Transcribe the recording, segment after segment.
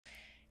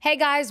Hey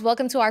guys,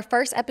 welcome to our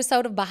first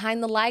episode of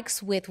Behind the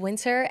Likes with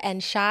Winter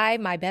and Shy,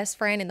 my best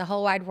friend in the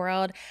whole wide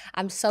world.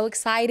 I'm so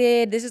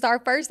excited. This is our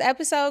first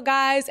episode,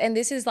 guys, and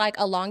this is like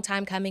a long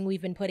time coming.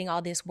 We've been putting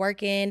all this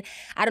work in.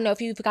 I don't know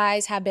if you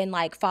guys have been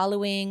like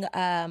following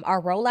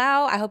our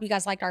rollout. I hope you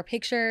guys liked our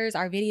pictures,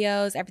 our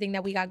videos, everything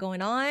that we got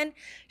going on.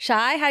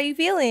 Shy, how you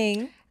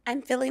feeling?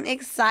 I'm feeling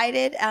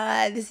excited.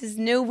 This is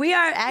new. We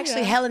are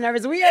actually hella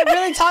nervous. We are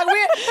really talking.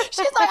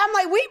 She's like, I'm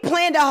like, we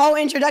planned a whole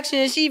introduction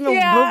and she even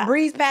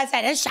breezed past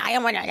that. It's Shy.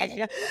 I'm like,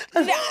 okay,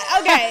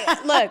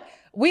 look.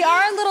 We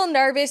are a little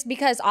nervous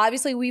because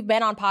obviously we've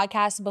been on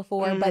podcasts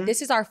before, but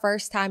this is our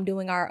first time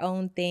doing our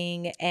own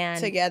thing and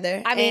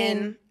together. I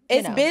mean,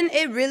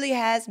 it really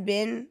has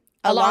been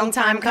a long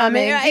time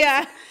coming. Right?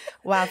 Yeah.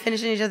 Wow,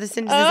 finishing each other's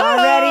sentences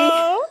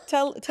already.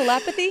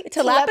 Telepathy?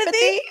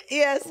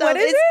 Yeah. So what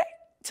is it?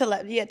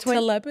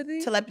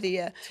 Telepathy,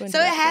 yeah.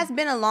 So it has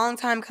been a long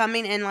time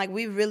coming, and like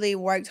we really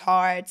worked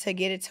hard to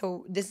get it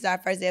to. This is our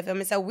first day of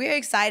filming, so we're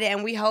excited,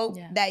 and we hope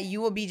that you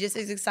will be just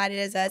as excited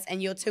as us,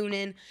 and you'll tune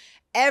in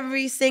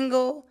every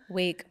single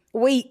week.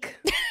 We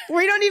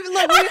don't even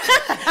look. Look,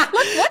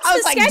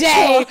 what's the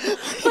schedule?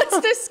 What's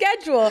the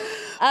schedule?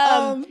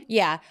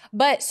 Yeah.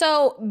 But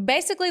so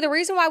basically the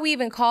reason why we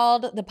even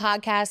called the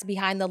podcast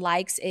Behind the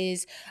Likes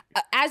is,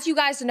 as you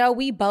guys know,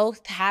 we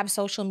both have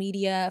social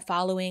media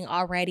following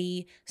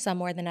already, some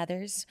more than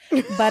others.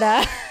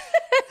 But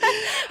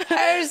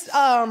there's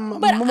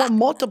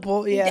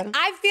multiple,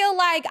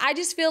 I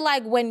just feel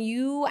like when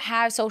you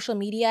have social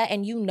media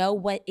and you know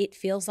what it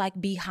feels like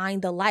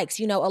behind the likes,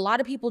 you know, a lot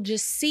of people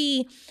just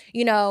see,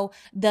 you know,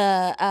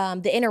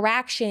 the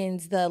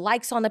interactions, the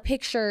likes on the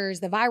pictures,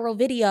 the viral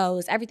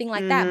videos, everything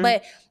like that.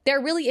 But there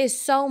really is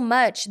so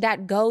much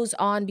that goes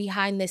on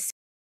behind the scenes.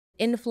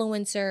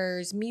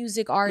 Influencers,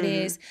 music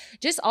artists,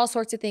 just all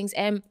sorts of things.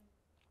 And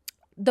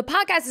the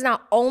podcast is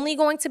not only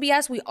going to be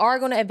us, we are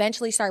going to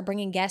eventually start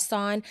bringing guests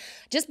on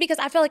just because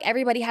I feel like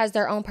everybody has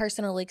their own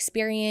personal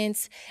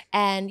experience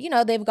and, you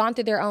know, they've gone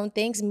through their own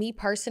things. Me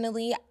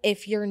personally,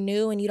 if you're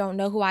new and you don't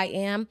know who I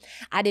am,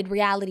 I did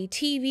reality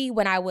TV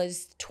when I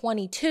was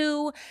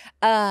 22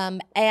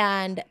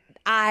 and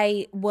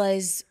I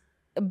was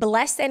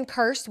blessed and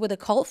cursed with a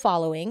cult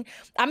following.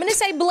 I'm going to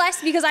say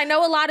blessed because I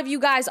know a lot of you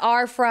guys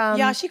are from...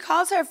 Yeah, she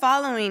calls her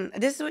following...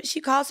 This is what she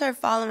calls her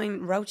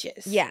following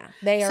roaches. Yeah,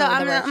 they are so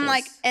the roaches. I'm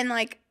like... And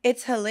like,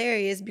 it's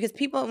hilarious because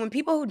when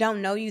people who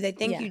don't know you, they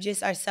think you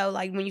just are so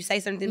like, when you say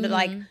something, but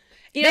like...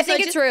 You know, they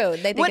think it's rude.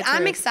 They think what it's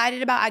I'm rude.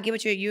 excited about, I get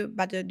what you're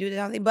about to do this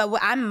whole thing, but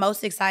what I'm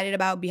most excited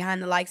about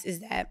behind the likes is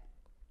that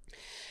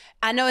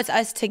I know it's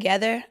us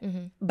together,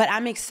 but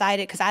I'm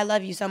excited because I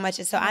love you so much.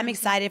 And so I'm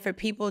excited for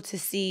people to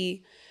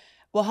see...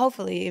 Well,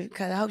 hopefully,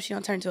 because I hope she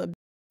don't turn into a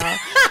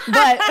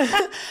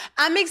but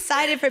I'm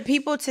excited for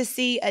people to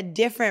see a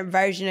different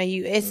version of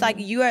you. It's like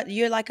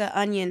you're like an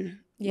onion,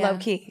 low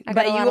key.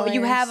 But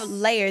you have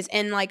layers,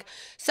 and like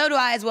so do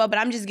I as well. But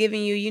I'm just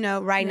giving you, you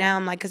know, right now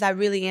I'm like, because I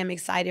really am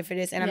excited for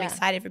this, and I'm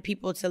excited for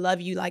people to love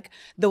you like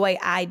the way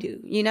I do,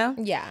 you know?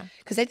 Yeah.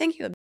 Because they think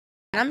you're a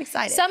and I'm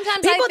excited.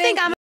 Sometimes people I think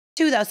I'm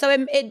too though, so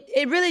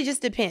it really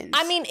just depends.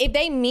 I mean, if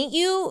they meet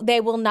you,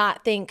 they will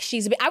not think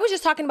she's I was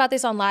just talking about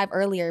this on live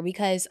earlier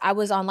because I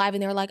was on live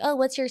and they were like, oh,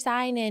 what's your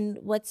sign and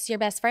what's your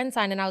best friend's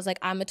sign? And I was like,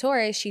 I'm a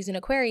Taurus, she's an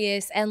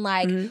Aquarius, and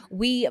like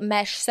we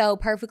mesh so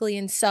perfectly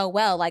and so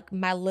well, like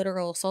my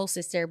literal soul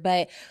sister.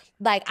 But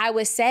like I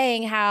was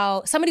saying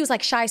how somebody was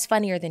like, Shy's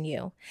funnier than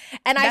you.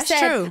 And I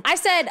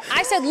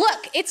said,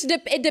 look,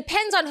 it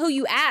depends on who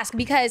you ask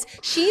because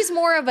she's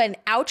more of an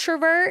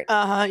outrovert.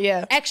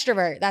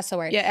 Extrovert, that's the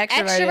word. Yeah,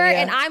 extrovert,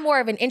 and I'm more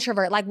of an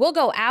introvert. Like we'll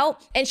go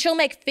out and she'll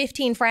make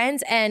 15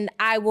 friends and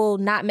I will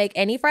not make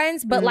any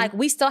friends, but like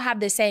we still have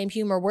the same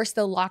humor. We're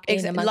still locked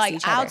in amongst like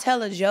each other. I'll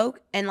tell a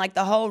joke and like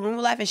the whole room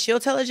will laugh and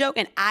she'll tell a joke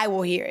and I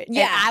will hear it.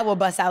 Yeah. And I will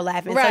bust out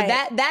laughing. Right.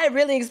 So that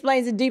really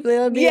explains it deeply.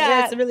 Yeah.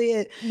 That's really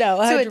it. No,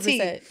 100%.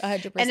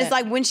 100%. And it's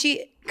like when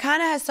she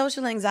kind of has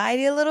social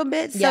anxiety a little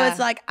bit. So it's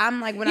like, I'm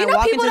like, when you I know,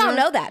 walk into people the don't room,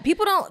 know that.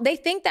 People don't, they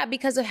think that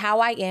because of how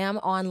I am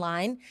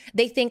online,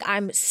 they think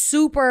I'm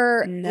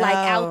super like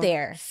out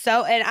there.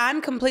 So, and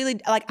I'm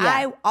completely, like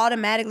I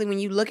automatically, when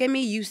you look at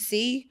me, you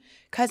see,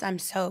 because I'm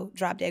so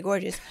drop dead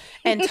gorgeous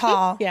and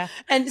tall.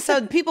 And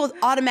so people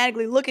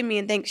automatically look at me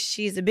and think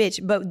she's a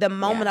bitch. But the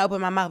moment I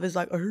open my mouth, it's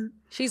like,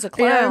 she's a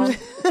clown.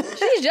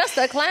 She's just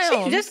a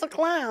clown. She's just a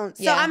clown.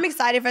 So I'm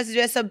excited for us to do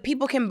it so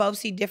people can both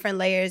see different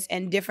layers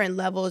and different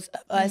levels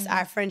of us,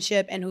 our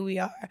friendship, and who we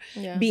are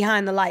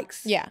behind the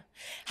likes. Yeah.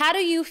 How do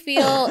you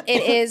feel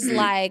it is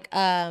like,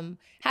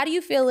 how do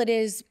you feel it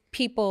is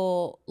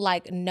people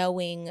like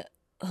knowing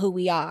who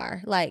we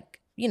are? Like,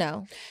 you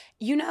know.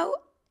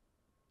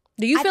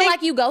 Do you feel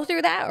like you go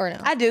through that or no?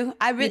 I do.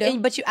 I really, do?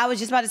 But I was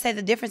just about to say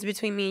the difference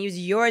between me and you is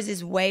yours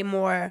is way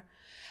more.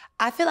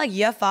 I feel like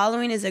your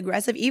following is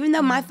aggressive. Even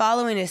though my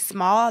following is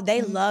small,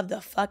 they love the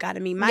fuck out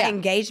of me. My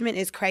engagement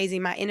is crazy.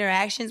 My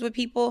interactions with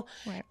people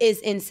is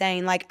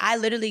insane. Like I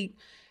literally,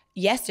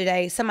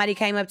 yesterday somebody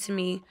came up to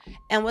me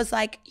and was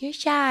like, "You're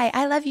shy.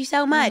 I love you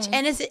so much."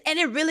 And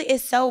it really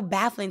is so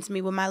baffling to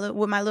me with my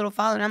little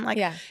following. I'm like,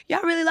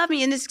 y'all really love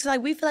me, and it's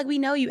like we feel like we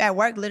know you. At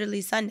work,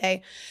 literally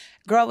Sunday,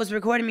 girl was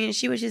recording me and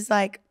she was just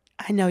like,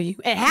 "I know you."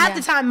 And half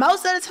the time,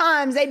 most of the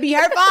times, they be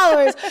her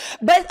followers.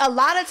 But a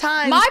lot of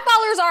times, my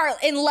followers are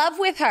in love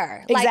with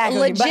her. Exactly.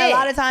 Like, legit. But a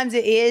lot of times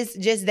it is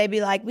just, they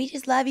be like, "We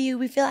just love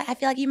you. I feel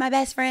like you're my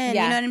best friend."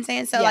 You know what I'm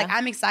saying? So like,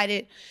 I'm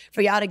excited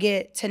for y'all to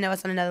get to know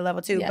us on another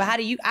level too. But how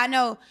do you,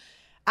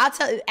 I'll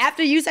tell,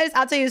 after you say this,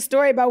 I'll tell you a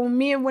story about when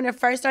me and Winter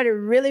first started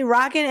really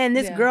rocking and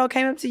this girl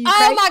came up to you.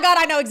 Oh my God,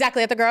 I know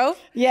exactly, at the Grove?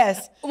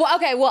 Yes. Well,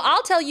 okay, well,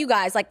 I'll tell you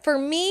guys, like for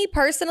me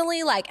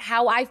personally, like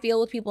how I feel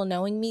with people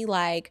knowing me,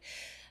 like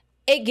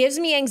it gives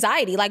me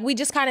anxiety. Like we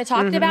just kind of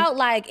talked about,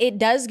 like it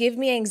does give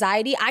me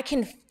anxiety. I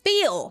can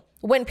feel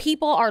when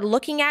people are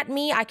looking at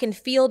me, I can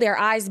feel their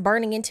eyes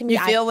burning into me.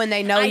 You feel when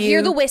they know you. I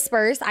hear the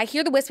whispers.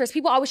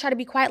 People always try to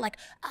be quiet, like,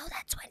 "Oh,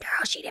 that's Winter.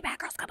 Oh, she did Bad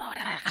Girls Club.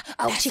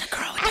 Oh, that's a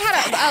girl. I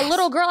had a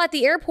little girl at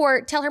the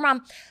airport tell her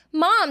mom,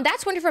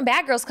 that's Winter from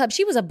Bad Girls Club.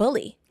 She was a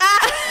bully."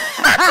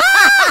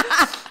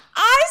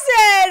 I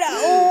said,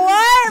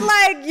 what?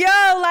 Like,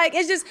 yo, like,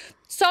 it's just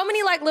so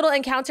many like little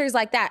encounters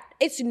like that.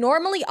 It's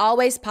normally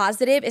always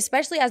positive,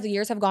 especially as the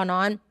years have gone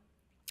on.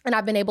 And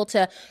I've been able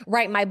to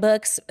write my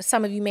books.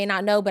 Some of you may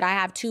not know, but I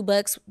have 2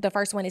 books. The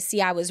first one is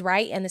See, I Was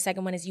Right. And the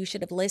second one is You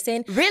Should Have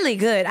Listened. Really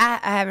good. I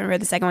haven't read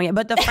the second one yet.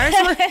 But the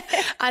first one,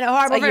 I know,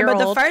 hard, but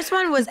the first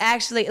one was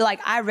actually, like,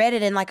 I read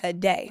it in like a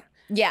day.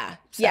 Yeah.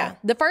 So. Yeah.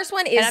 The first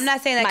one is, and I'm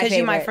not saying that because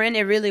you're my friend.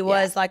 It really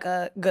was like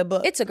a good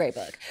book. It's a great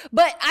book.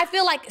 But I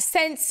feel like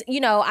since,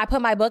 I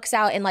put my books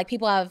out and like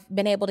people have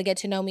been able to get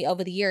to know me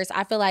over the years,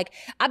 I feel like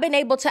I've been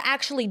able to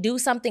actually do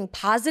something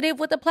positive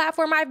with the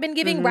platform I've been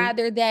giving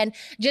rather than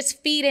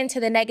just feed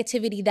into the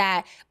negativity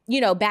that,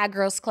 Bad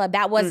Girls Club,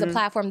 that was the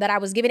platform that I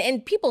was given.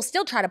 And people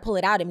still try to pull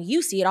it out of me.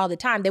 You see it all the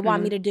time. They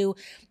want me to do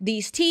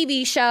these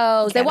TV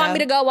shows. They want me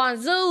to go on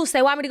Zeus.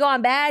 They want me to go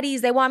on Baddies.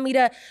 They want me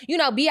to,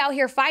 be out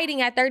here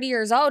fighting at 30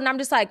 years old. And I'm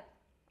just like,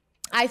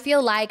 I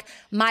feel like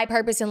my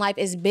purpose in life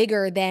is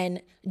bigger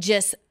than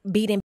just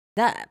beating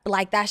up.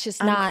 Like, that's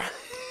just not...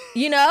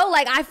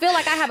 like I feel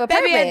like I have a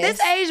purpose. Baby, at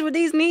this age with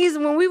these knees,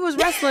 when we was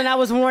wrestling, I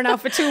was worn out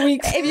for 2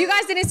 weeks. If you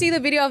guys didn't see the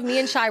video of me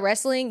and Shy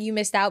wrestling, you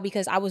missed out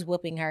because I was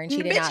whooping her and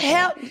she did not. The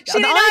only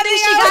thing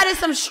she got is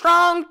some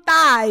strong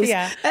thighs.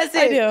 Yeah, that's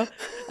it.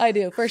 I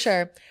do for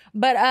sure.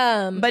 But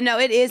no,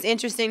 it is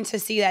interesting to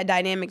see that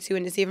dynamic too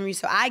and to see it from you.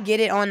 So I get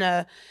it on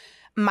a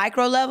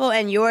micro level,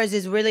 and yours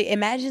is really,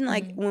 imagine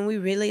like when we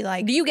really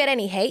like. Do you get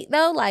any hate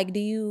though? Like,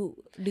 do you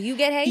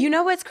get hate? You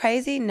know what's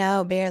crazy?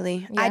 No,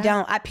 barely. Yeah. I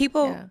don't.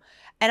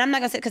 And I'm not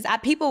gonna say, because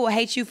people will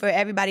hate you for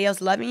everybody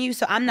else loving you,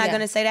 so I'm not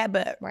gonna say that,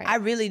 but I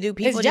really do.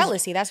 People it's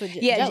jealousy. That's what.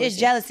 Jealousy. It's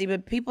jealousy,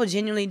 but people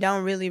genuinely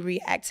don't really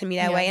react to me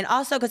that way. And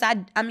also, because I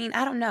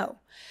don't know.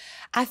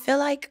 I feel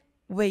like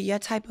with your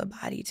type of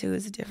body too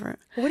is different.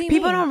 What do you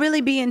people mean? Don't really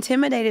be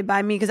intimidated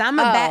by me because I'm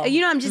a bad.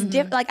 I'm just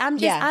different. Like I'm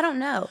just. I don't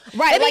know.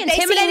 Right. They be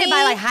intimidated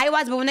by like height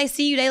wise, but when they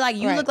see you, they like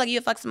you look like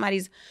you fuck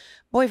somebody's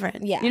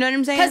boyfriend. Yeah. You know what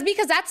I'm saying?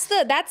 Because that's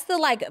the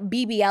like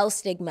BBL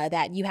stigma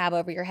that you have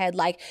over your head.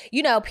 Like,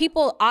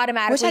 people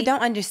automatically. Which I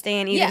don't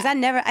understand either.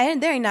 Because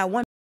there ain't not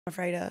one I'm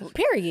afraid of.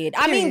 Period.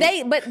 I mean,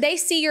 they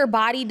see your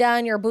body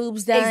done, your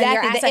boobs done.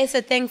 Exactly. It's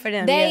a thing for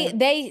them.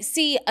 They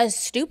see a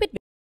stupid bitch.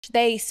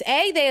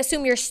 They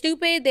assume you're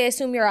stupid. They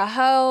assume you're a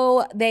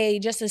hoe. They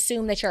just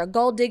assume that you're a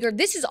gold digger.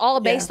 This is all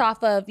based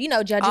off of,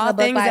 judging all a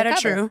book things by that a are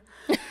cover. true.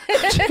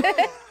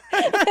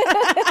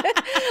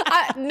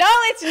 No,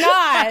 it's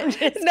not.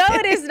 No,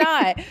 it is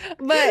not.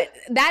 But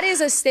that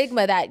is a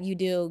stigma that you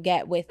do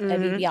get with a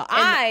BBL.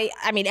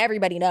 I mean,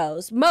 everybody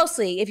knows.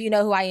 Mostly, if you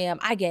know who I am,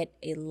 I get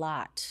a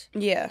lot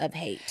of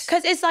hate.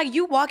 Because it's like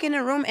you walk in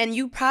a room and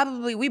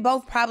we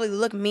both probably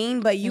look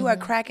mean, but you are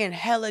cracking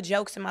hella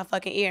jokes in my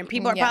fucking ear. And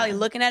people are probably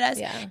looking at us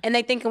and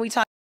they thinking we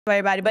talk to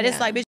everybody. But it's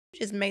like, bitch, you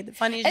just made the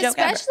funniest joke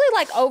ever. Especially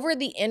like over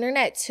the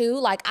internet too.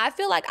 Like I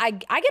feel like I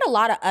get a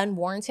lot of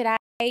unwarranted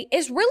hate.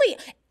 It's really...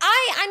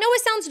 I know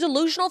it sounds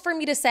delusional for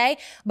me to say,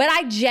 but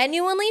I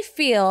genuinely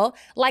feel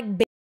like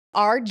bitches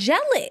are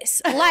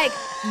jealous. Like,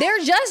 they're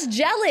just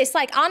jealous.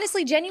 Like,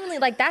 honestly, genuinely,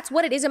 like, that's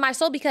what it is in my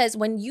soul, because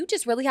when you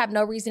just really have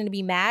no reason to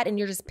be mad and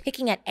you're just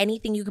picking at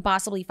anything you could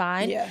possibly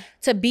find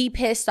to be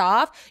pissed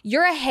off,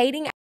 you're a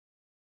hating.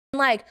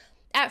 Like,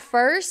 at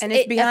first, and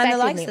it's behind the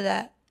likes of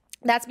that.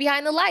 That's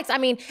behind the lights. I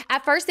mean,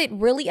 at first it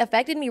really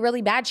affected me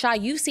really bad. Shy,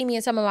 you see me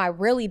in some of my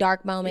really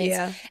dark moments.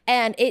 Yeah.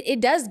 And it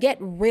does get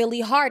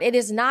really hard. It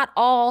is not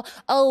all,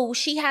 oh,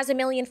 she has 1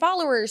 million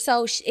followers,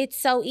 so it's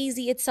so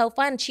easy, it's so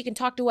fun. She can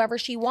talk to whoever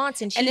she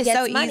wants and she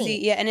gets money.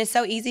 Easy. Yeah, and it's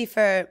so easy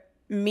for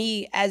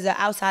me as an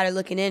outsider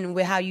looking in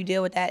with how you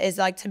deal with that is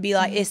like to be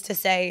like is to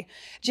say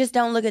just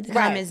don't look at the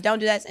comments, don't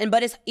do that.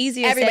 But it's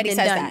easier Everybody said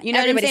than says done. that. You know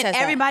Everybody what I'm saying? says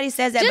that. Everybody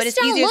says that, Just but it's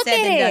don't easier look said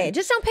at than it. done.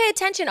 Just don't pay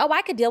attention. Oh,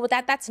 I could deal with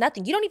that. That's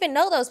nothing. You don't even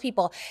know those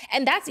people,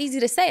 and that's easy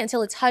to say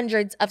until it's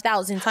hundreds of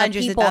thousands of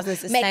people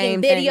thousands, the making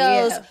same thing,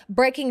 videos,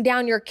 breaking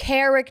down your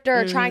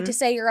character, trying to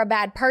say you're a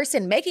bad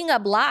person, making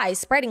up lies,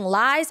 spreading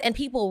lies, and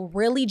people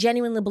really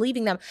genuinely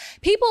believing them.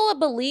 People will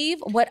believe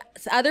what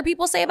other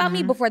people say about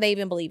me before they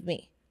even believe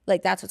me.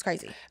 Like, that's what's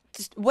crazy.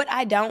 What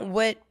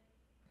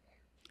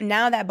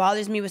now that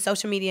bothers me with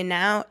social media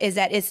now is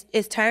that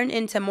it's turned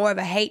into more of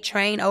a hate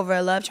train over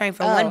a love train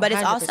for one, but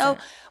it's 100%. Also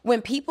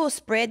when people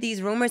spread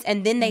these rumors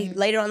and then they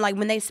later on, like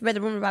when they spread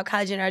the rumor about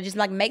Kylie Jenner, just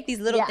like make these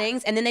little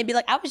things and then they be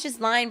like, I was just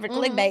lying for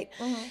clickbait.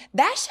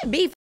 That should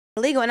be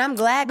illegal, and I'm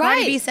glad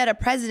Cardi B set a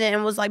precedent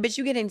and was like, bitch,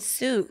 you getting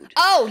sued.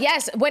 Oh,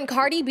 yes. When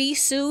Cardi B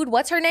sued,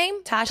 what's her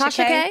name? Tasha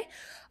K.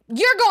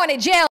 You're going to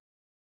jail.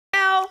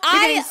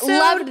 I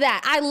loved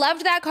that. I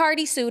loved that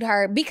Cardi sued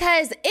her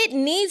because it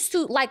needs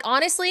to, like,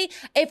 honestly,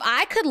 if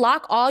I could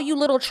lock all you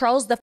little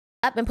trolls the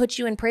up and put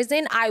you in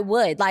prison, I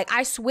would. Like,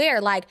 I swear,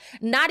 like,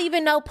 not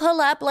even no pull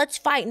up, let's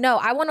fight. No,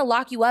 I want to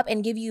lock you up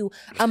and give you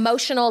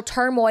emotional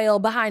turmoil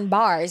behind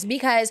bars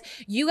because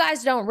you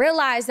guys don't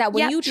realize that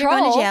when you troll,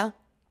 you're going to jail.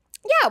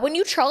 Yeah, when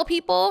you troll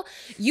people,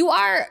 you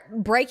are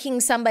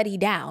breaking somebody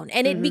down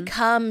and it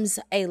becomes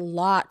a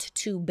lot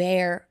to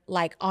bear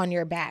like on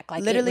your back.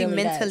 Like literally really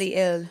mentally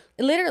ill.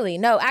 Literally.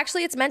 No,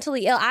 actually it's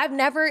mentally ill. I've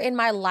never in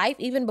my life,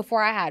 even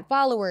before I had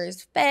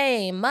followers,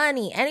 fame,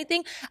 money,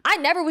 anything, I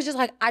never was just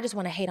like, I just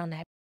want to hate on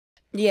that.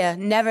 Yeah,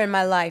 never in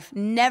my life.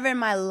 Never in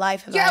my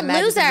life have You're I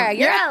a loser.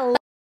 You're a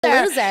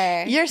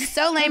loser. You're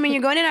so lame and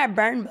you're going in our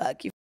burn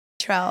book. You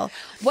troll.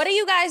 What do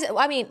you guys,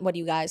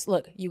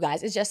 look, you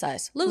guys, it's just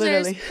us.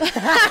 Losers.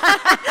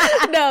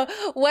 No,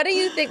 what do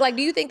you think? Like,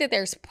 do you think that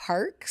there's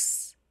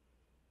perks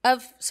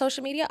of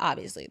social media?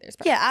 Obviously there's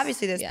perks. Yeah,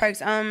 obviously there's perks.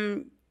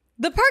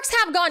 The perks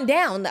have gone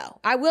down though.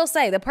 I will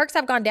say the perks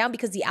have gone down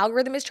because the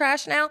algorithm is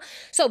trash now.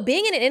 So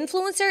being an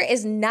influencer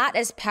is not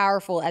as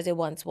powerful as it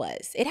once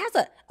was. It has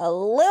it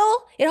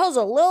holds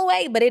a little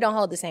weight, but it don't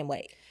hold the same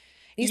weight.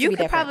 You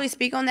could probably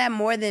speak on that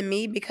more than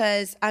me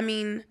because, I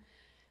mean,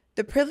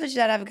 the privilege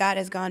that I've got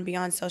has gone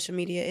beyond social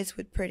media. It's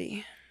with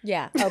Pretty.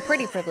 Yeah. Oh,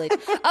 pretty privilege.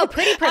 Oh,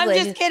 pretty privilege.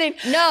 I'm just kidding.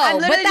 No,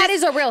 but that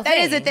is a real thing. That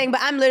is a thing, but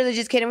I'm literally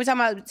just kidding. We're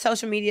talking about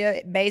social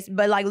media based,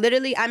 but like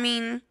literally, I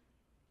mean,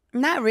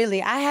 not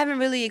really. I haven't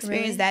really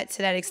experienced that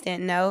to that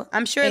extent, no.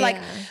 I'm sure like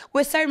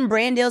with certain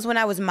brand deals when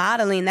I was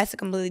modeling, that's a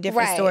completely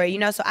different story, you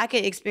know? So I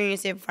could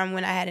experience it from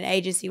when I had an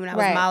agency, when I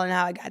was modeling,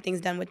 how I got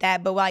things done with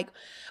that. But like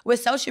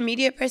with social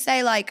media per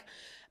se, like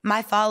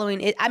my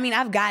following, I mean,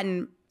 I've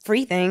gotten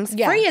free things.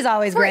 Yeah. Free is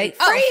always great.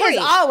 Free is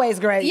always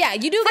great. Yeah,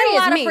 you do get a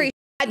lot of free.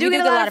 I do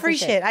get a lot of free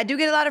shit. I do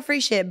get a lot of free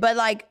shit. But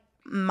like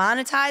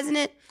monetizing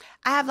it,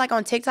 I have like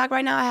on TikTok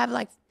right now, I have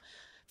like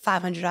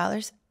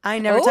 $500. I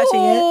ain't never touched it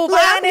yet.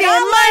 I'm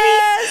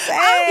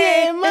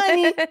getting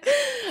money.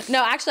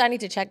 No, actually, I need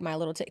to check my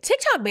little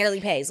TikTok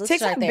barely pays.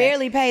 TikTok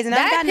barely pays, and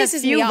I've gotten a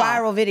few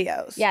viral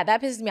videos. Yeah,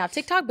 that pisses me off.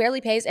 TikTok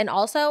barely pays, and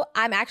also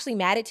I'm actually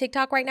mad at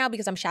TikTok right now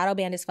because I'm shadow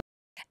banned as fuck.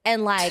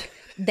 And like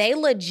they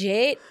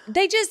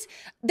just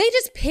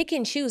pick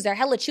and choose. They're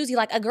hella choosy.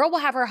 Like a girl will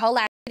have her whole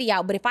ass titty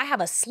out, but if I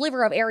have a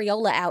sliver of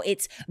areola out,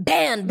 it's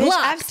banned, blocked.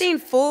 I've seen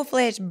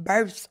full-fledged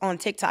births on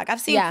TikTok. I've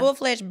seen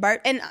full-fledged birth,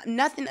 and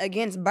nothing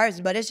against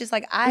births, but it's just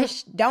like I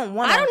don't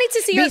want. I don't need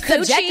to see your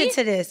coochie. Subjected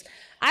to this.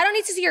 I don't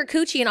need to see your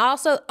coochie. And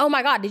also, oh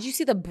my God, did you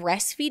see the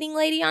breastfeeding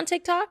lady on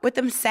TikTok with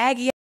them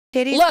saggy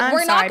titties? Look,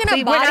 we're not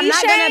gonna body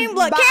shame.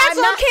 Look,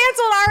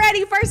 canceled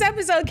already. First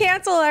episode,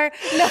 cancel her.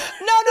 No.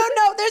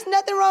 There's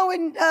nothing wrong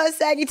with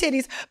saggy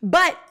titties,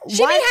 but she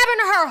be having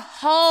her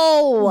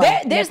whole.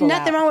 There's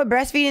nothing wrong with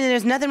breastfeeding, and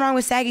there's nothing wrong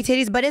with saggy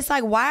titties. But it's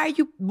like, why are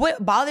you?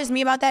 What bothers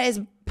me about that is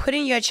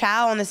putting your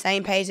child on the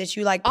same page that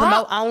you like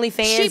promote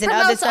OnlyFans and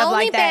other stuff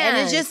like that, and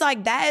it's just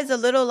like that is a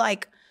little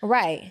like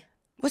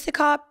what's it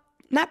called?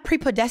 Not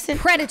prepubescent.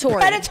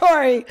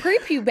 Predatory.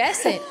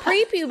 Prepubescent.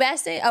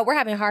 Oh, we're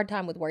having a hard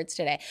time with words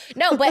today.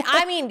 No, but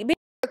I mean,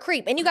 a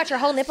creep, and you got your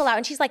whole nipple out,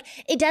 and she's like,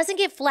 it doesn't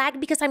get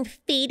flagged because I'm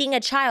feeding a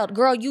child.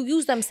 Girl, you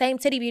use them same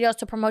titty videos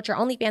to promote your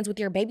OnlyFans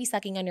with your baby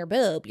sucking on your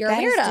boob. You're a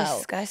weirdo. That is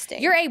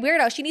disgusting. You're a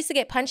weirdo. She needs to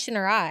get punched in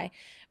her eye.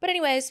 But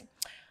anyways.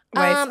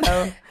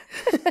 Do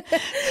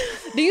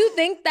you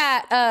think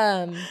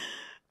that...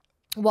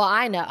 Well,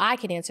 I know. I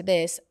can answer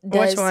this.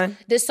 Which one?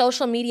 Does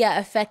social media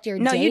affect your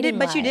dating life? No, you did,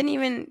 but you didn't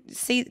even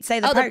say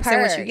the perks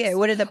and what you get.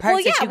 What are the perks that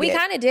you get? Well, yeah, we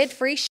kind of did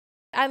free shit.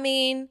 I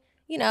mean,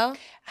 you know.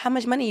 How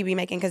much money you be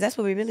making? Because that's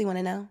what we really want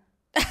to know.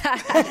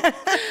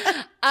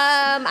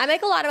 I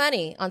make a lot of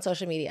money on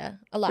social media.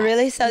 A lot.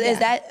 Really? So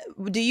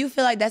do you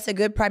feel like that's a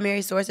good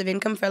primary source of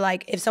income for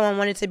like if someone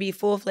wanted to be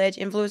full-fledged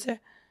influencer?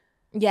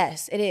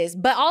 Yes, it is.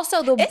 But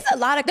also it's a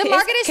lot of the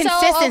market is so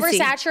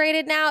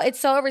oversaturated now. It's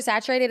so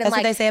oversaturated. That's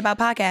what they say about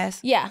podcasts.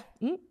 Yeah.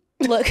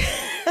 Look.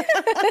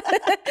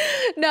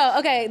 No,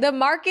 okay. The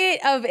market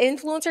of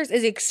influencers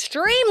is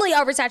extremely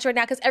oversaturated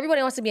now because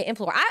everybody wants to be an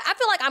influencer. I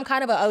feel like I'm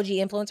kind of an OG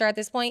influencer at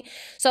this point.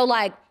 So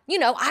like, you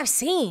know, I've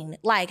seen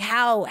like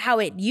how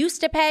it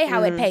used to pay,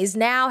 how it pays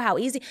now, how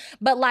easy.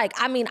 But like,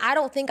 I mean, I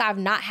don't think I've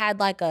not had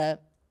like at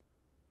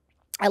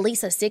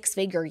least a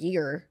 6-figure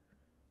year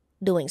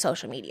doing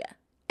social media.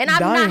 And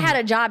I've not had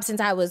a job since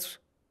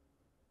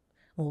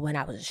when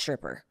I was a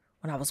stripper.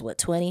 When I was,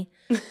 20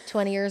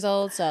 years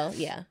old. So,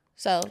 yeah.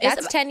 So,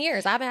 that's 10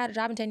 years. I haven't had a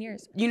job in 10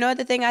 years. You know,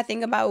 the thing I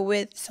think about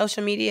with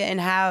social media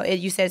and how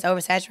you said it's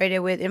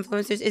oversaturated with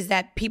influencers is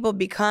that people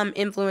become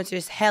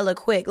influencers hella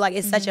quick. Like,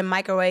 it's such a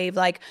microwave.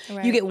 Like,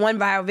 you get one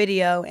viral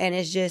video and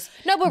it's just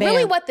No, but bam.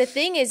 really what the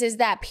thing is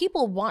that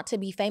people want to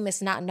be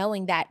famous not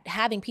knowing that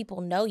having people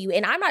know you.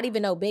 And I'm not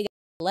even no big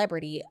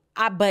celebrity.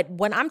 But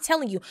when I'm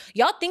telling you,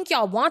 y'all think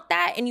y'all want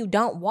that and you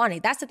don't want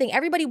it. That's the thing.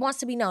 Everybody wants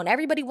to be known.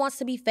 Everybody wants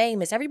to be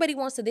famous. Everybody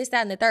wants to this,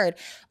 that, and the third.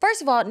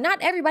 First of all,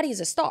 not everybody is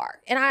a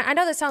star. And I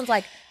know that sounds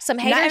like some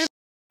haters.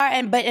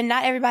 And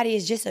not everybody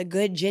is just a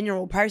good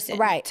general person.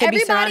 Right. To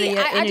Everybody, be surrounding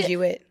your energy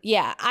with.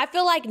 Yeah. I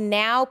feel like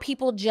now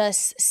people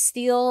just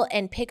steal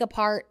and pick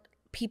apart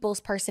people's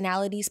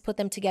personalities, put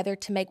them together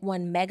to make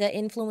one mega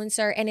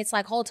influencer, and it's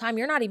like whole time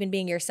you're not even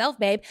being yourself,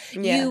 babe.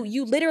 Yeah.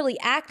 You literally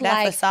act that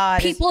like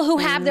facade people who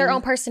have their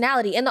own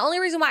personality. And the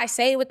only reason why I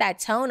say it with that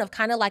tone of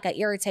kind of like an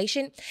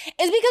irritation is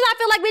because I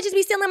feel like bitches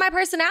be stealing my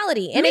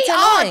personality, and it's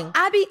annoying.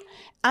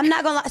 I'm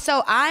not gonna lie.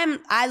 So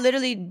I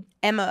literally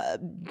am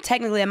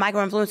technically a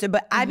micro influencer,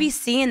 but I be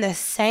seeing the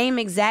same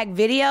exact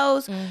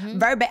videos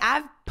verbatim.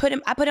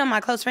 I put it on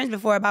my close friends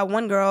before about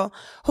one girl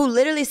who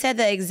literally said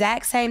the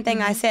exact same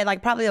thing I said,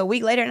 like probably a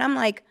week later, and I'm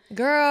like,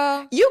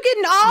 girl, you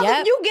getting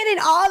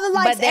all the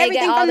likes,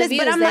 everything from this,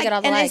 but I'm like,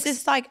 and it's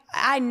just like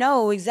I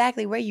know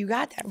exactly where you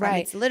got that from.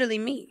 Right. It's literally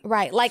me.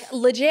 Right. Like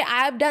legit,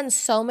 I've done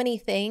so many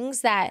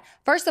things that,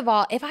 first of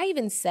all, if I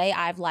even say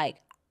I've like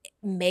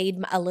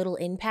made a little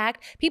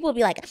impact, people would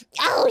be like,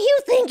 oh, you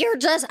think you're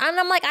just, and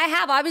I'm like, I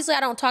have. Obviously I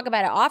don't talk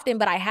about it often,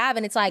 but I have.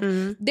 And it's like,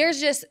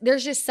 there's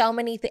just so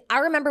many things. I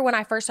remember when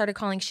I first started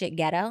calling shit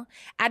ghetto,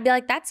 I'd be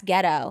like, that's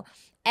ghetto.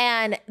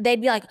 And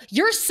they'd be like,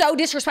 you're so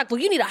disrespectful.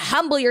 You need to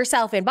humble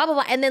yourself and blah, blah,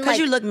 blah. And then Because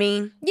like, you look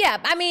mean. yeah,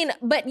 I mean,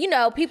 but you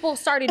know, people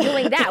started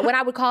doing that. When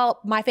I would call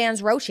my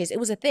fans roaches, it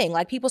was a thing.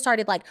 Like people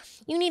started like,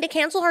 you need to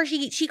cancel her.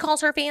 She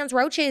calls her fans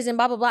roaches and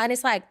blah, blah, blah. And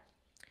it's like,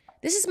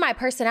 this is my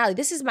personality.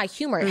 This is my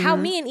humor. How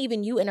me and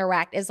even you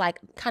interact is like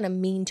kind of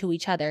mean to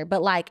each other,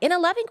 but like in a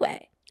loving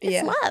way.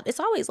 It's love. It's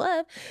always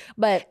love.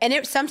 But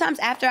Sometimes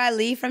after I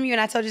leave from you,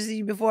 and I told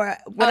you before,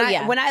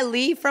 when I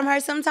leave from her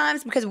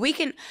sometimes, because we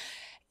can,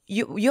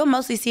 you'll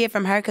mostly see it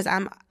from her because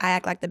I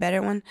act like the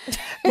better one.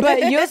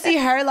 But you'll see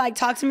her like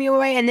talk to me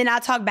away, and then I'll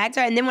talk back to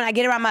her. And then when I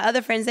get around my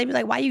other friends, they be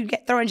like, why you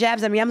throwing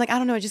jabs at me? I'm like, I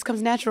don't know. It just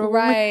comes natural.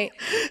 Right.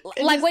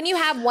 Like when you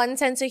have one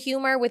sense of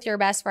humor with your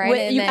best friend.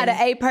 And you got an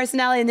A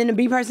personality and then a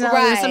B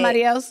personality with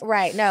somebody else.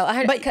 Right. No.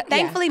 But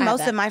thankfully,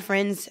 most of my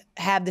friends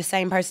have the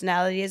same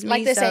personality as me.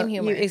 Like the same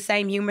humor.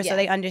 Same humor, so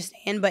they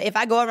understand. But if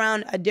I go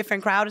around a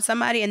different crowd of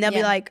somebody and they'll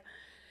be like,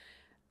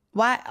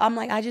 why? I'm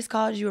like, I just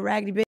called you a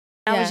raggedy bitch.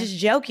 I was just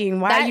joking.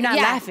 Why are you not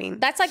laughing?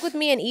 That's like with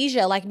me and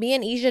Asia. Like me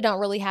and Asia don't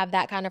really have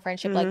that kind of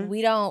friendship. Like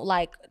we don't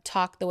like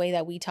talk the way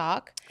that we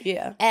talk.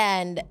 Yeah.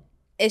 And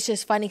it's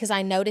just funny because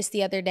I noticed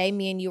the other day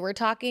me and you were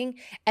talking,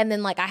 and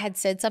then like I had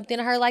said something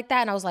to her like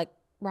that, and I was like,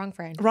 wrong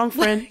friend. Wrong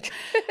friend.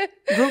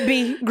 Group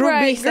B.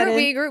 Group B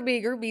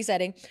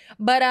setting.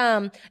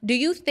 But do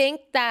you think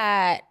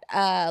that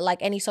like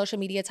any social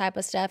media type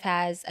of stuff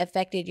has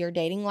affected your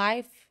dating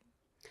life?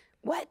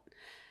 What?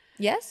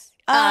 Yes.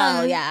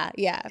 Oh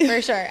yeah,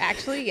 for sure.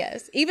 Actually,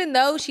 yes. Even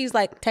though she's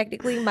like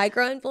technically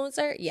micro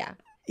influencer, yeah.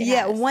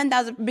 Yeah,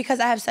 1,000, because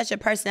I have such a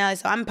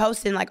personality, so I'm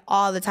posting like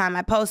all the time.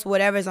 I post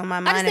whatever's on my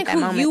mind I just think at that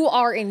moment. You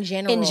are in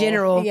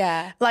general.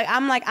 Yeah.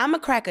 I'm gonna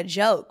crack a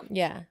joke.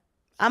 Yeah.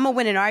 I'm gonna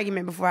win an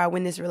argument before I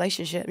win this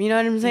relationship. You know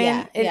what I'm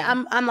saying?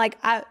 Yeah. I'm like,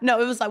 it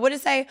was like, what did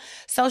it say?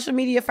 Social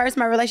media first,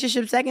 my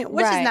relationship second,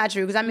 which is not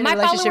true because I'm in a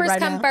relationship right now. My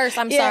followers come first.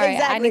 I'm sorry.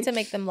 Exactly. I need to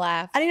make them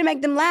laugh. I need to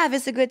make them laugh.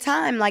 It's a good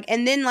time. Like,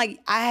 and then like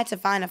I had to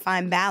find a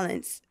fine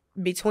balance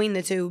between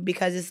the two,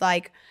 because it's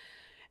like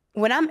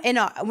when I'm in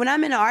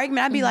an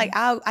argument, I'd be like,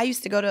 I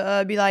used to go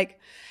to be like,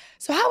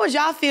 so how would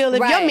y'all feel if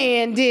your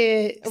man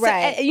did?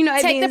 So, you know,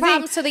 take the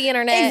problems to the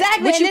internet.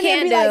 Exactly. Which you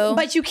can do. Like,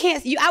 but you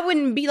can't. I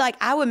wouldn't be like,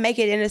 I would make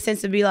it in a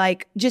sense to be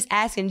like just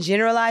asking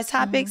generalized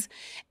topics.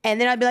 And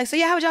then I'd be like, so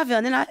yeah, how would y'all feel?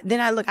 And then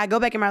I go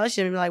back in my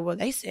relationship and be like, well,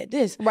 they said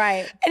this.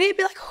 Right. And it'd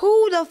be like,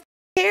 who the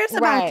cares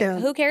about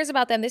them? Who cares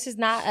about them? This is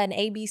not an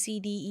A, B,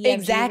 C, D, E, F,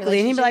 G exactly.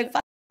 And he'd be like,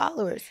 fuck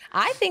followers.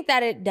 I think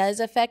that it does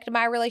affect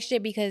my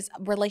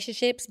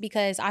relationships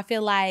because I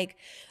feel like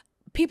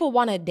people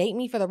want to date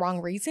me for the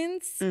wrong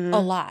reasons a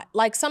lot.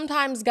 Like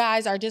sometimes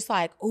guys are just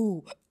like,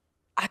 ooh,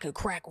 I could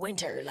crack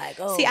winter. Like,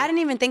 oh. See, I didn't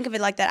even think of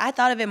it like that. I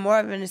thought of it more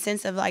of in a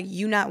sense of like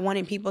you not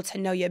wanting people to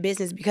know your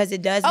business because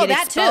it does get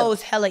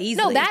exposed hella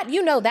easily.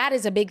 No, that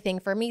is a big thing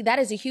for me. That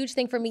is a huge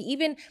thing for me.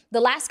 Even the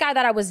last guy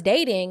that I was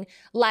dating,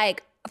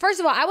 like first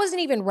of all, I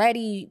wasn't even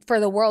ready for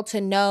the world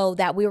to know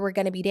that we were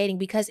going to be dating,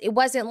 because it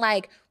wasn't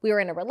like we were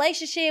in a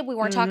relationship. We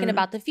weren't talking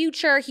about the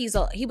future. He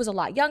was a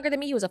lot younger than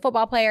me. He was a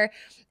football player.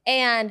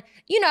 And,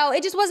 you know,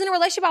 it just wasn't a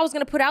relationship I was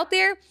going to put out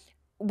there.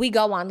 We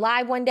go on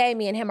live one day,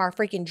 me and him are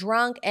freaking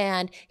drunk,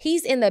 and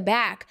he's in the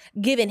back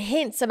giving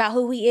hints about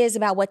who he is,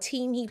 about what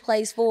team he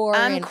plays for.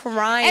 I'm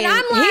crying. And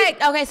I'm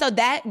like, okay, so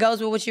that goes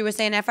with what you were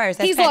saying at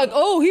first. He's like,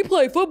 oh, he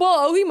played football.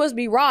 Oh, he must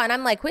be raw. And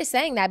I'm like, quit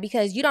saying that,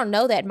 because you don't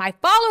know that. My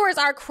followers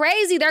are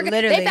crazy.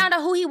 They found out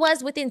who he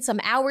was within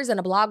some hours, and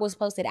a blog was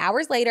posted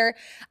hours later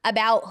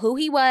about who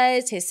he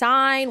was, his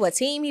sign, what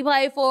team he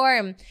played for.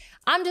 And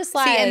I'm just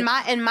like, see,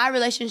 and my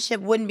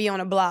relationship wouldn't be on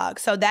a blog,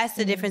 so that's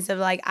the difference of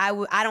like I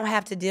don't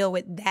have to deal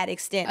with that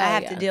extent. I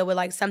have to deal with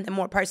like something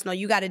more personal.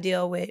 You got to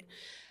deal with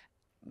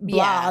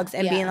blogs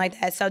and being like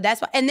that. So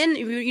that's why. And then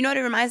you know what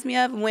it reminds me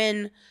of,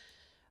 when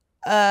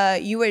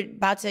you were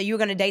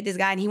gonna date this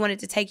guy and he wanted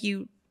to take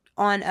you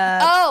on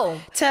okay,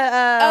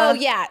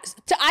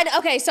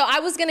 so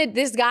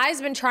this guy's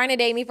been trying to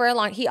date me for a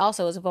long. He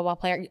also is a football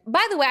player,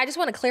 by the way. I just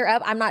want to clear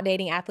up, I'm not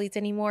dating athletes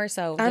anymore,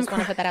 so just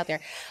want to put that out there.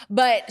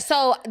 But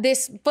so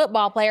this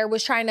football player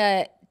was trying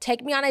to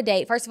take me on a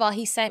date. First of all,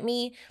 he sent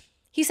me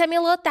a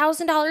little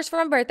 $1,000 for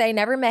my birthday.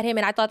 Never met him,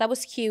 and I thought that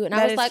was cute. And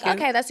I was like,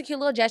 okay, that's a cute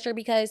little gesture,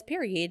 because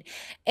period.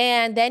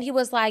 And then he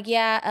was like,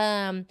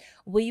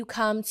 will you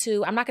come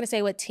to, I'm not going to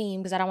say what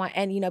team, because I don't want,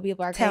 and you know,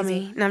 people are crazy. Tell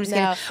me. No, I'm just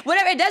kidding.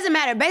 Whatever, it doesn't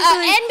matter.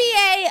 Basically,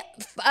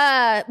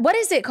 NBA, what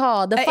is it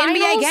called? The finals?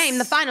 NBA game,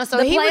 the final.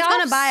 So he was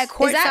going to buy a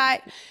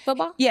courtside.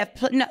 Football? Yeah.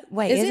 No,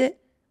 wait, is it?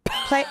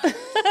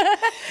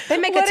 They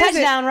make a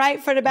touchdown,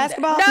 right, for the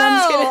basketball? No,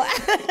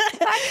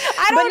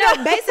 I don't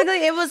know.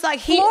 Basically, it was like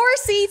floor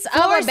seats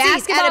at a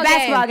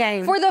basketball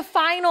game for the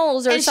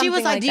finals, or something. And she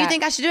was like, "Do you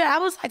think I should do it?" I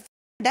was like,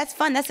 "That's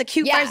fun. That's a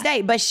cute first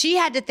date." But she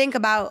had to think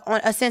about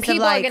a sense of like,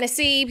 people are gonna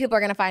see, people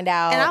are gonna find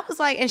out. And I was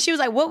like, and she was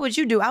like, "What would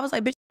you do?" I was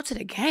like, "Bitch, go to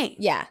the game."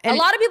 Yeah, and a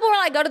lot of people were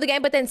like, "Go to the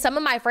game," but then some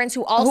of my friends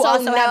who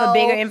also have a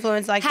bigger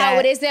influence like how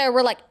it is there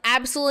were like,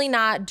 "Absolutely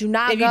not. Do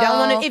not if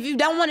go." If you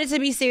don't want it to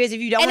be serious, if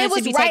you don't want it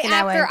to be taken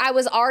that way. And it was right after I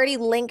was already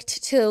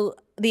linked to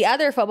the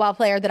other football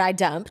player that I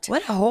dumped.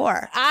 What a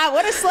whore.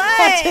 What a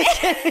slut.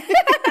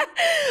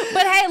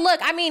 But hey,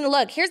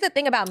 look, here's the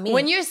thing about me.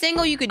 When you're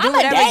single, you can do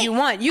whatever you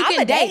want. You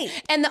can date.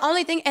 And the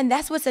only thing, and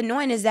that's what's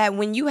annoying, is that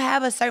when you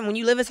live a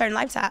certain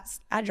lifestyle,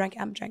 I drank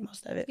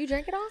most of it. You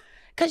drank it all?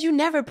 Because you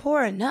never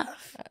pour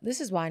enough. This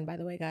is wine, by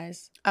the way,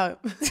 guys. Oh.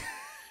 And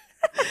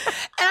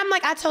I'm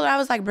like, I told her, I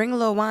was like, bring a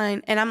little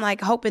wine. And I'm like,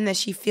 hoping that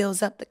she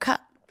fills up the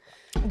cup.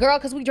 Girl,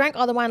 because we drank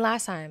all the wine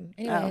last time.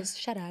 Anyways,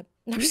 shut up.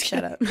 No,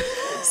 shut up.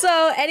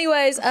 So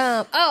anyways,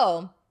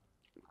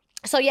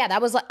 so yeah,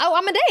 that was like,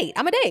 I'm a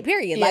date,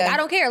 period. Like, I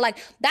don't care. Like,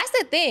 that's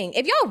the thing.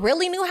 If y'all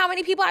really knew how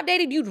many people I've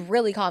dated, you'd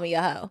really call me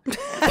a hoe. Because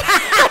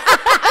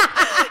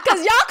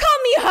y'all call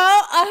me a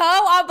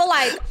hoe off of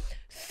like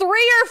 3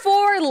 or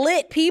 4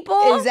 lit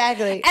people.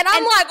 Exactly. And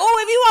I'm like,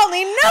 oh, if you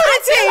only knew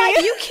the team. Like,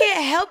 you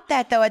can't help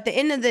that though. At the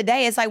end of the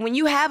day, it's like when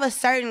you have a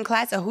certain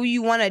class of who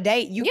you want to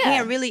date, you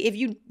can't really, if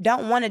you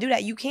don't want to do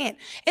that, you can't.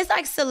 It's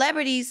like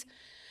celebrities,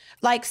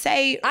 like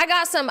say. I'm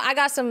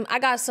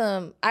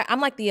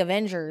like the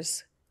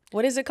Avengers.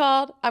 What is it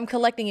called? I'm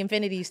collecting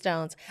Infinity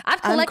Stones.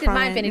 I've collected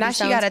my Infinity Stones.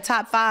 Now she got a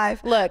top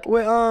 5. Look,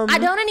 I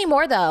don't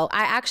anymore though.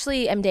 I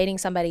actually am dating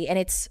somebody, and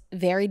it's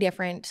very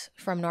different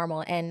from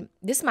normal. And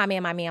this is my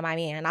man.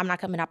 I'm not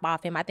coming up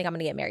off him. I think I'm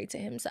gonna get married to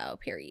him. So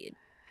period.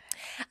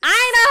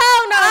 I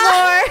know no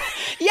more.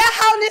 Your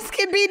wholeness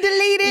can be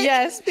deleted.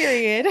 Yes,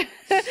 period.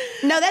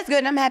 No, that's good.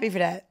 And I'm happy for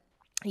that.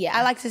 Yeah.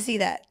 I like to see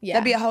that. Yeah.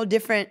 That'd be a whole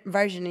different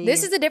version of you.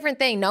 This is a different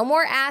thing. No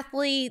more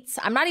athletes.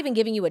 I'm not even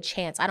giving you a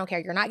chance. I don't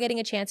care. You're not getting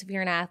a chance if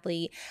you're an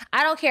athlete.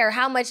 I don't care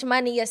how much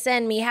money you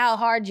send me, how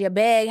hard you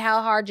beg,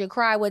 how hard you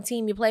cry, what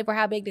team you play for,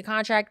 how big the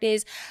contract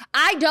is.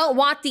 I don't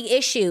want the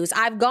issues.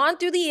 I've gone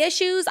through the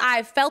issues.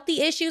 I've felt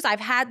the issues.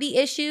 I've had the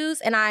issues,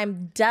 and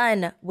I'm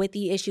done with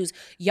the issues.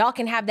 Y'all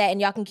can have that,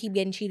 and y'all can keep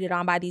getting cheated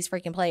on by these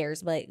freaking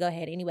players, but go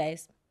ahead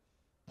anyways.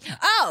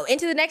 Oh,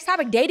 into the next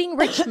topic, dating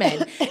rich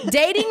men.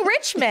 Dating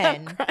rich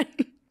men.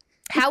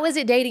 How is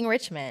it dating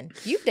rich men?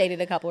 You've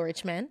dated a couple of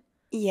rich men.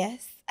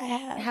 Yes, I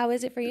have. How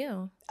is it for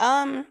you?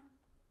 Fun.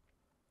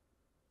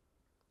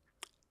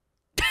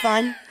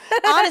 Honestly,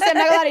 I'm not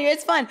gonna lie to you.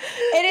 It's fun.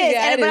 It is.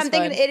 Yeah, but I'm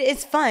thinking it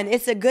is fun.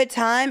 It's a good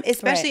time,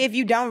 especially if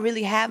you don't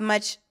really have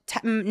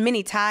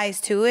many ties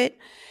to it.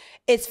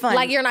 It's fun.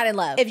 Like you're not in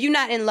love. If you're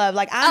not in love,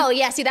 like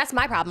see, that's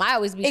my problem. I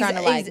always be trying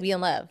to like be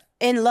in love.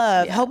 In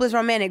love, hopeless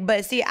romantic.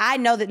 But see, I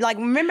know that, like,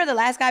 remember the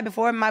last guy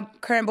before my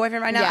current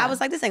boyfriend right now? I was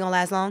like, this ain't gonna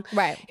last long.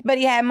 Right. But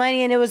he had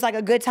money and it was like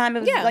a good time. It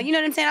was like, you know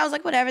what I'm saying? I was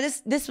like, whatever,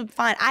 this was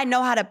fine. I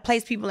know how to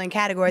place people in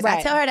categories. Right.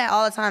 I tell her that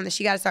all the time, that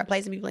she gotta start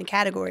placing people in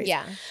categories.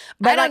 Yeah.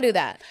 But I don't do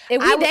that.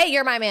 If we date,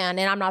 you're my man,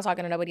 and I'm not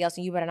talking to nobody else,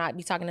 and you better not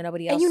be talking to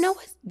nobody else. And you know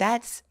what?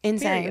 That's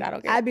insane. Period. I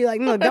don't care. I'd be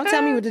like, look, don't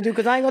tell me what to do,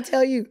 because I ain't gonna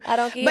tell you. I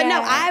don't care. But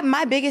no,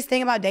 my biggest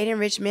thing about dating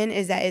rich men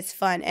is that it's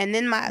fun. And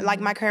then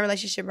my current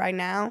relationship right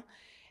now,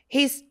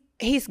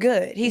 he's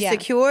good. He's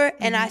secure,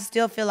 and I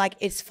still feel like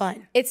it's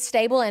fun. It's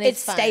stable and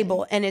it's fun.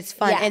 Stable and it's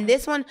fun. And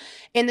this one,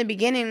 in the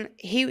beginning,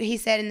 he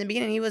said in the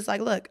beginning, he was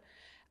like, look,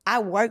 I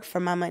work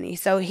for my money.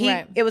 So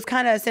it was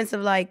kind of a sense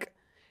of like,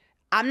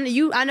 I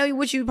know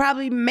what you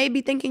probably may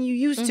be thinking you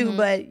used to,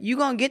 but you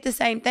gonna get the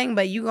same thing,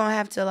 but you gonna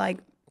have to like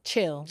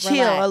chill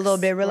a little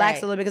bit, relax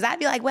a little bit. Because I'd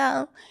be like,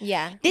 well,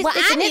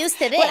 I'm used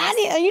to this.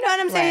 You know what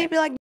I'm saying? You'd be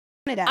like,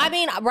 I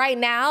mean, right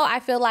now,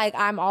 I feel like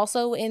I'm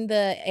also in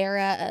the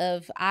era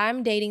of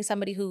I'm dating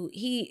somebody who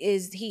he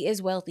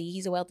is wealthy.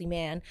 He's a wealthy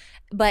man,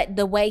 but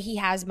the way he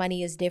has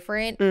money is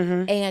different,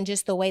 and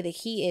just the way that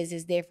he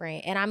is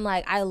different. And I'm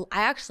like, I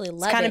actually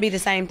love it. It's kind of be the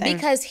same thing.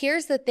 Because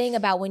here's the thing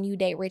about when you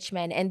date rich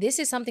men, and this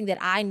is something that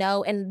I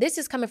know, and this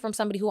is coming from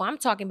somebody who I'm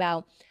talking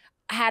about.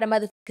 I had a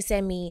motherfucker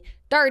send me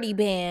 30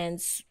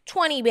 bands,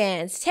 20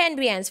 bands, 10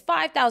 bands,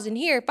 5,000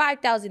 here,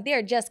 5,000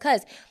 there, just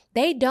because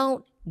they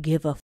don't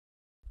give a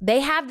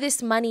They have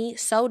this money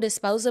so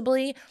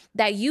disposably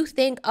that you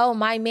think, oh,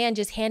 my man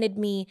just handed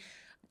me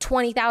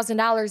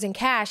 $20,000 in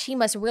cash. He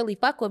must really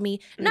fuck with me.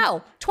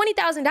 No,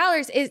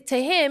 $20,000 is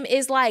to him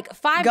is like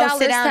 $5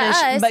 to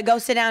us. But go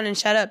sit down and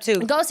shut up too.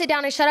 Go sit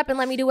down and shut up and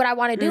let me do what I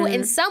want to do.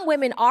 And some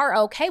women are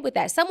okay with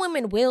that. Some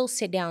women will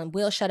sit down,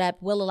 will shut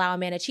up, will allow a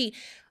man to cheat.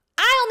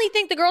 I only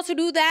think the girls who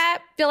do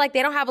that feel like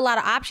they don't have a lot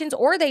of options,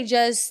 or they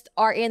just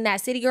are in that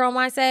city girl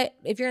mindset.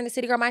 If you're in the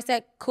city girl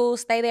mindset, cool,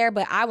 stay there.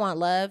 But I want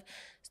love.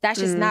 That's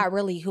just not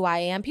really who I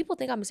am. People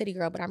think I'm a city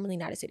girl, but I'm really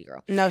not a city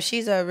girl. No,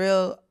 she's a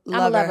real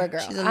lover. I'm a lover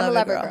girl. I'm a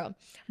lover girl.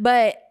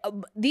 But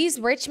these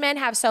rich men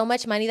have so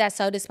much money that's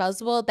so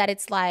disposable that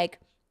it's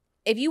like,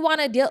 if you want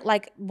to deal,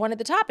 like one of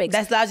the topics. I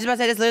was just about to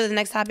say, that's literally the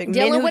next topic.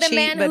 Dealing with a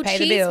man who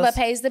cheats but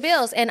pays the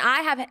bills. And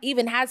I have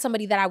even had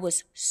somebody that I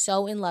was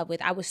so in love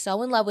with. I was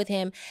so in love with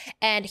him.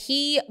 And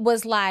he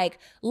was like,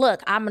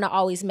 look, I'm going to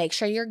always make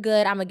sure you're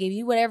good. I'm going to give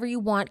you whatever you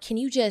want. Can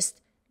you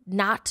just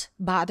not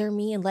bother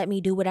me and let me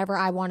do whatever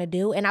I want to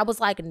do? And I was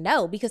like,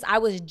 no, because I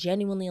was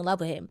genuinely in love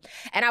with him.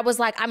 And I was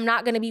like, I'm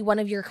not going to be one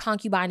of your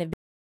concubine of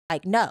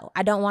like, no,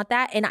 I don't want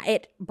that. And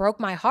it broke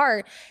my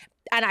heart.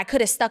 And I could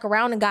have stuck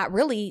around and got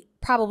really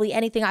probably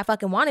anything I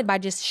fucking wanted by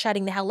just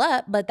shutting the hell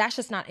up. But that's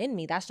just not in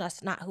me. That's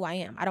just not who I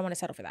am. I don't want to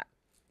settle for that.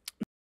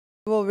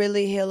 Will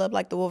really heal up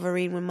like the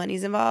Wolverine when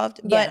money's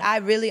involved. But I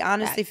really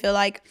honestly feel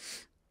like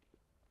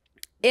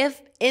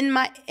if in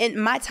my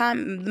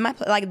time,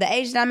 like the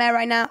age that I'm at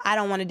right now, I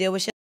don't want to deal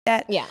with shit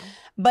like that. Yeah.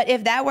 But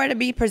if that were to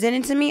be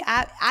presented to me,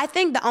 I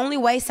think the only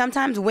way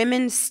sometimes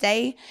women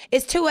stay,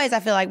 it's two ways I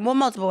feel like, well,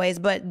 multiple ways,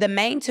 but the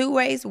main two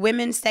ways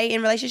women stay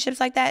in relationships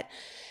like that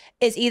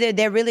is either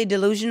they're really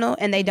delusional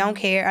and they don't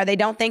care, or they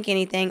don't think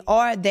anything,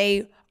 or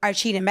they are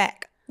cheating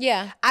back.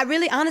 Yeah. I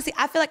really, honestly,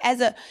 I feel like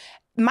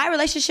my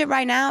relationship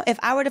right now, if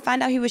I were to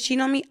find out he was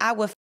cheating on me, I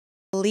would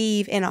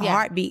leave in a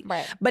heartbeat.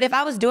 Right. But if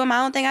I was doing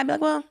my own thing, I'd be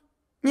like, well,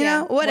 you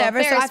know, whatever.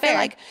 Well, so I feel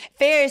like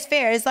fair is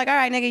fair. It's like, all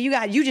right,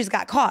 nigga, you just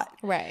got caught.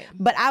 Right.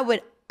 But I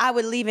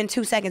would leave in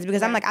 2 seconds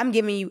because I'm like, I'm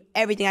giving you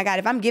everything I got.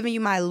 If I'm giving you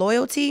my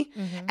loyalty,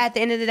 at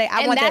the end of the day,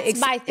 I want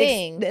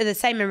the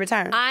same in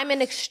return. I'm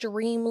an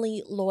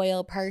extremely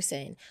loyal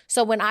person.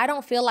 So when I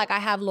don't feel like I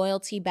have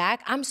loyalty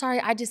back, I'm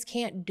sorry, I just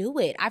can't do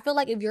it. I feel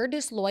like if you're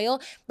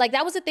disloyal, like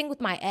that was the thing with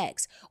my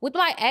ex. With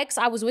my ex,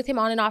 I was with him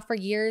on and off for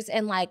years,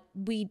 and like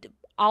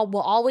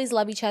will always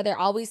love each other,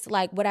 always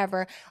like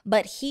whatever.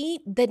 But he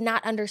did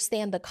not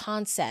understand the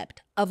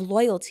concept of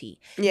loyalty.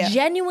 Yeah.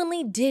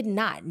 Genuinely did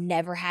not.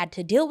 Never had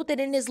to deal with it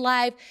in his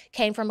life.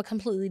 Came from a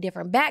completely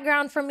different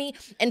background from me.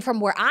 And from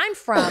where I'm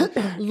from,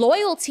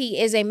 loyalty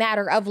is a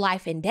matter of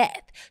life and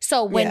death.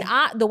 So when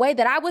the way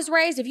that I was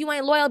raised, if you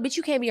ain't loyal, bitch,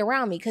 you can't be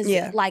around me because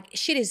like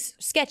shit is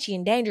sketchy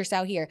and dangerous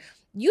out here.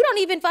 You don't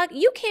even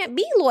you can't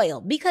be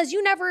loyal because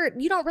you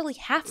don't really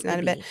have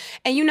to be.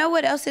 And you know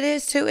what else it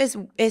is too?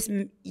 It's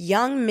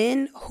young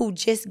men who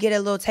just get a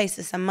little taste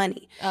of some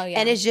money. Oh yeah.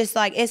 And it's just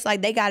like, it's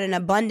like they got an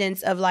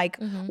abundance of like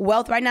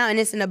wealth right now, and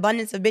it's an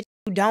abundance of bitches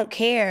who don't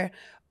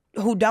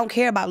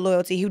care about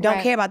loyalty, who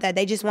don't care about that.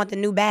 They just want the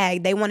new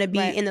bag. They want to be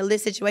in a lit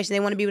situation. They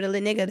want to be with a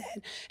lit nigga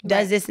that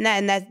does this and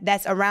that, and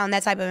that's around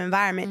that type of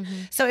environment.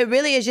 So it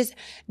really is just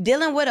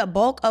dealing with a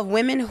bulk of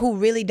women who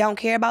really don't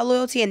care about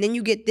loyalty, and then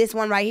you get this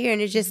one right here,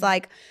 and it's just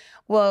like,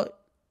 well,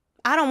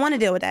 I don't want to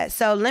deal with that.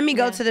 So let me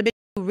go to the bitch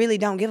who really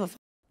don't give a fuck.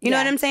 You know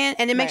what I'm saying?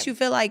 And it makes you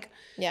feel like,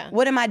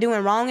 what am I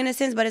doing wrong in a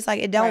sense? But it's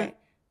like, it don't.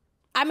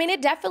 I mean,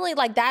 it definitely,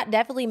 like, that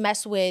definitely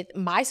messed with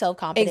my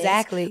self-confidence.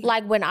 Exactly.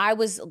 Like, when I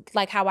was,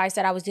 like, how I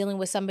said I was dealing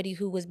with somebody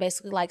who was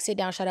basically like, sit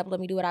down, shut up, let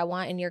me do what I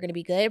want, and you're going to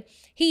be good.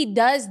 He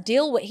deals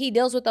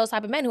with those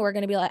type of men who are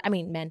going to be like, I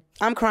mean, men.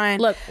 I'm crying.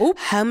 Look,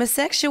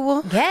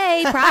 homosexual.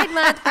 Gay, Pride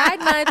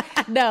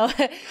Month.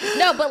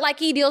 No, but, like,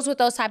 he deals with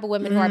those type of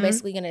women who are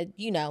basically going to,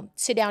 you know,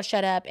 sit down,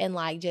 shut up, and,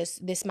 like,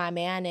 just, this my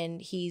man, and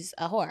he's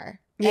a whore.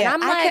 Yeah,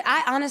 and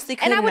I honestly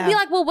couldn't. And I would be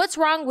like, well, what's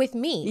wrong with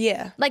me?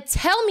 Yeah. Like,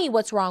 tell me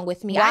what's wrong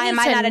with me. Why am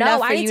I not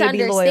enough for you to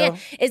be loyal?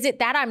 Is it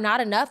that I'm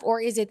not enough,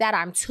 or is it that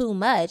I'm too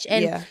much?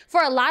 And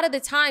for a lot of the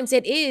times,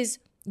 it is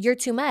you're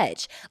too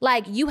much.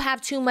 Like, you have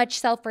too much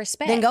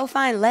self-respect. Then go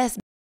find less.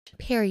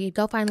 Period.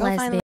 Go find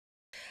less.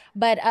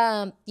 But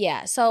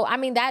yeah, so I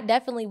mean that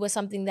definitely was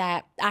something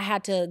that I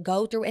had to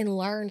go through and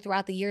learn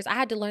throughout the years. I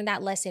had to learn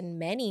that lesson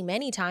many,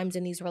 many times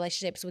in these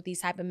relationships with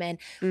these type of men,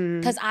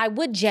 because I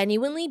would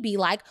genuinely be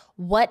like,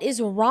 what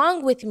is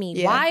wrong with me?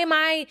 Yeah. Why am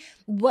I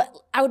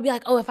I would be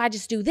like, oh, if I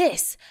just do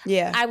this,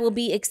 I will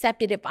be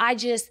accepted. If I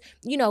just,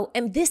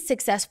 am this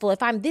successful,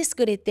 if I'm this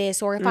good at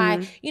this, or if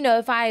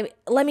I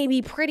let me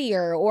be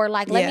prettier, or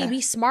like let me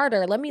be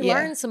smarter, let me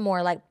learn some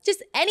more, like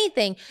just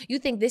anything. You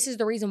think this is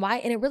the reason why,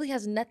 and it really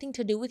has nothing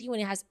to do with you,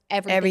 and it has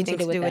everything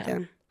to do with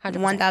them.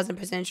 100%.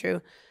 1000%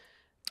 true.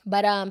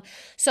 But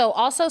so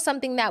also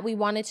something that we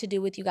wanted to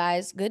do with you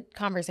guys, good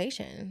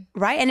conversation,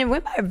 right? And it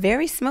went by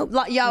very smooth.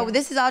 Like, y'all,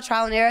 this is all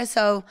trial and error.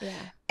 So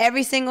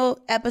every single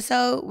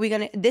episode,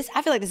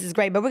 I feel like this is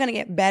great, but we're gonna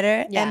get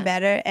better and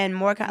better and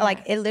more.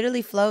 Like it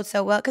literally flowed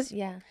so well because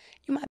you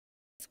might.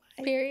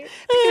 Period.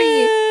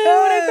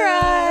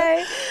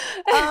 I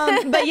want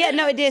to cry. But yeah,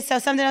 no, it did. So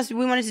something else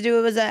we wanted to do,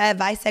 it was an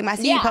advice segment.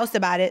 I see you post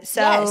about it.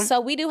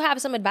 So we do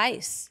have some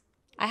advice.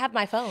 I have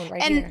my phone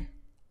right here.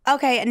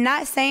 Okay,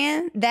 not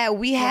saying that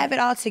we have it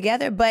all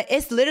together, but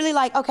it's literally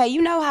like, okay, you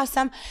know what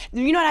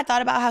I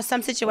thought about how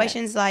some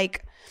situations,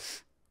 like,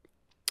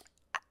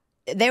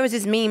 there was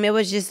this meme, it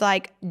was just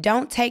like,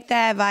 don't take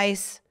that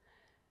advice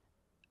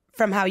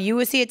from how you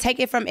would see it,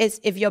 take it from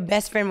if your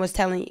best friend was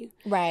telling you.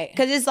 Right.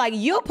 Because it's like,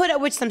 you'll put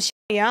up with some shit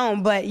on your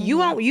own, but you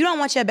don't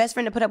want your best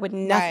friend to put up with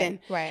nothing.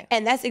 Right.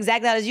 And that's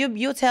exactly how it is.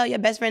 You'll tell your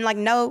best friend, like,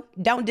 no,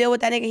 don't deal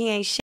with that nigga, he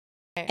ain't shit.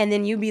 Right. And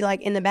then you be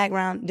like in the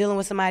background dealing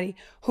with somebody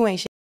who ain't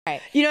shit. Right.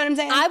 You know what I'm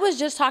saying? I was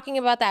just talking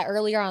about that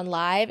earlier on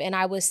live, and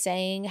I was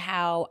saying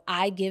how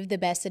I give the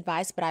best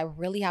advice, but I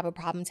really have a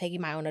problem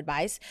taking my own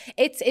advice.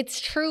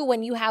 It's true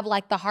when you have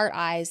like the heart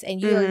eyes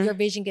and your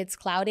vision gets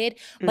clouded,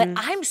 but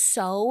I'm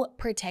so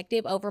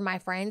protective over my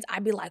friends.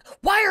 I'd be like,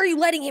 why are you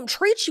letting him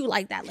treat you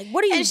like that? Like,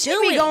 what are you doing? She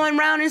be going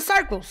around in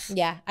circles.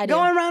 Yeah, I do.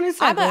 Going around in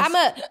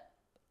circles.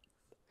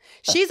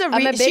 She's a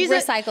big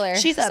recycler.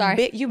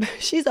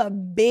 She's a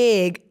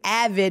big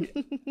avid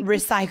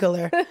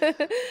recycler.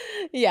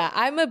 Yeah,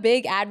 I'm a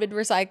big avid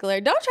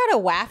recycler. Don't try to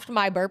waft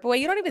my burp away.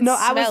 You don't even smell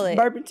it.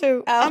 No, I was burping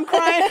too. Oh. I'm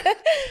crying.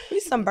 You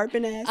some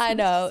burping ass. I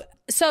know.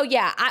 So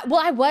yeah,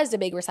 I was a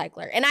big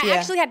recycler, and I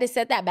actually had to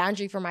set that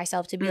boundary for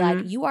myself to be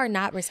like, you are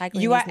not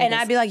recycling. You are, and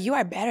I'd be like, you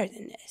are better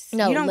than this.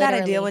 No, you don't got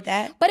to deal with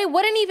that. But it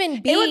wouldn't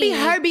even be. It would be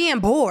her being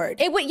bored.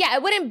 It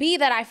wouldn't be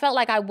that I felt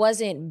like I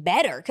wasn't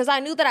better, because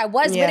I knew that I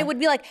was. But it would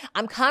be like,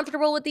 I'm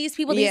comfortable with these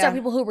people. These are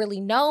people who really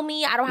know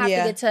me. I don't have to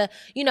get to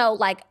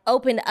like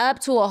open up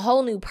to a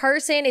whole new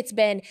person. It's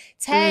been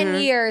 10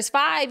 years,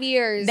 5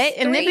 years,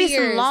 and there'd be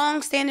some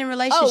long-standing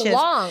relationships.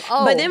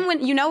 But then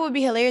when what would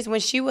be hilarious, when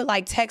she would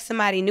like text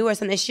somebody new or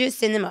something, she'd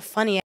send them a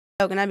funny ass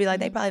joke, and I'd be like,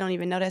 they probably don't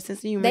even know that sense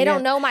of humor. They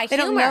don't know my humor. They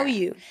don't know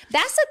you.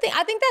 That's the thing.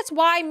 I think that's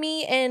why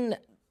me and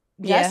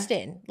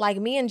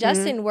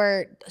Justin,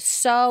 were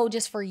so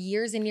just for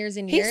years and years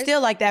and years. He's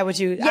still like that with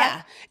you.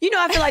 Yeah.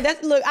 I feel like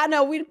that's, look, I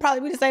know we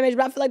probably the same age,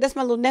 but I feel like that's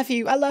my little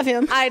nephew. I love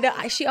him. I know.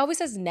 She always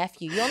says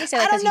nephew. You only say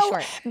that because he's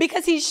short.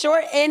 Because he's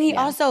short, and he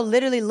also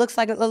literally looks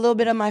like a little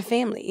bit of my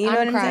family. You know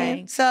what I'm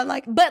saying? So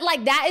like, but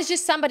like that is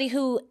just somebody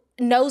who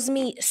knows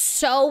me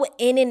so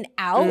in and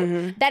out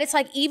that it's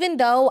like, even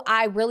though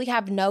I really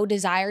have no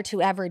desire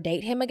to ever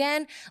date him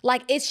again,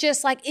 like it's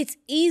just like, it's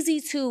easy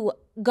to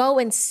go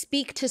and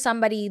speak to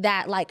somebody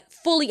that like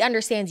fully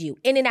understands you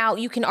in and out,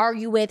 you can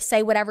argue with,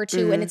 say whatever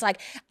to, and it's like,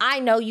 I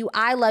know you,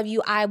 I love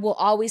you, I will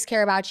always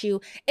care about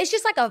you. It's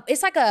just like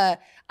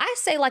I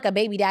say like a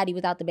baby daddy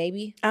without the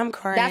baby. I'm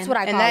crying. That's what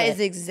I call it. And that is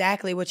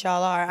exactly what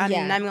y'all are.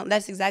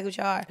 That's exactly what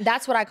y'all are.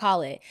 That's what I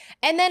call it.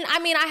 And then, I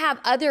mean, I have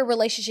other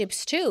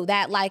relationships too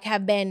that like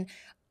have been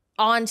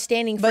on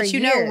standing for years.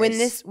 But know, when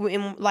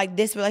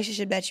this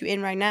relationship that you're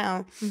in right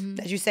now,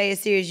 that you say is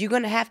serious, you're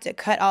going to have to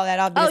cut all that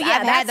off. Because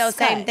I've had those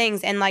same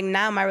things. And like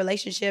now my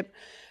relationship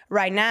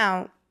right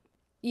now,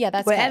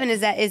 that's what Evan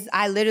is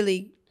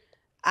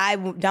I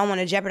don't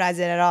want to jeopardize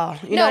it at all.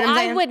 You know what I'm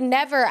saying? I would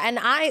never. And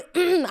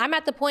I'm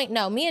at the point,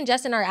 me and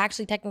Justin are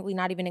actually technically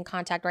not even in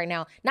contact right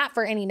now. Not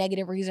for any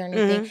negative reason or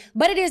anything.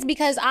 But it is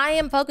because I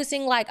am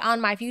focusing like on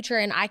my future,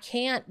 and I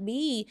can't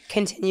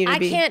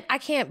I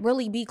can't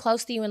really be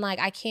close to you, and like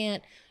I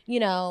can't,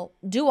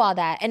 do all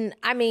that. And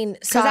I mean,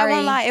 sorry. Because I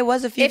won't lie, it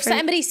was a few. If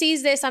somebody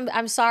sees this,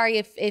 I'm sorry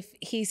if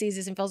he sees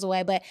this and feels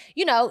away. But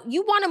you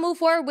want to move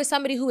forward with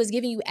somebody who is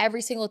giving you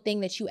every single thing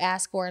that you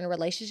ask for in a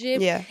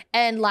relationship. Yeah.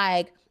 And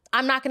like,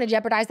 I'm not going to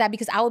jeopardize that,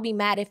 because I would be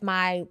mad if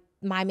my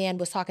man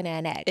was talking to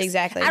an ex.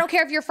 Exactly. I don't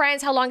care if you're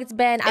friends, how long it's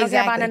been. I don't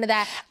care about none of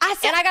that.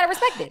 And I got to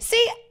respect it.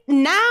 See,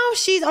 now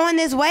she's on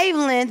this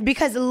wavelength,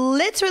 because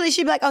literally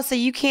she'd be like, oh, so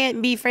you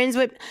can't be friends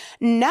with...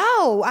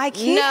 No, I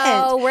can't.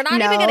 No, we're not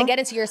even going to get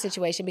into your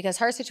situation, because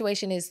her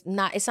situation is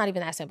not... It's not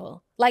even that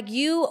simple. Like,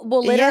 you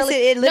will literally...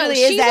 Yes, it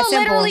literally is that simple. She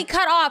will literally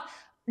cut off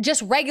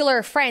just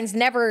regular friends,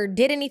 never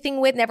did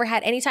anything with, never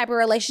had any type of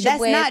relationship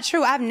with. That's not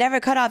true. I've never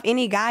cut off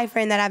any guy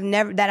friend that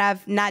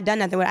I've not done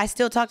nothing with. I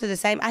still talk to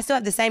I still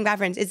have the same guy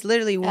friends. It's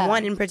literally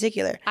one in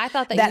particular. I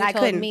thought that you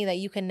told me that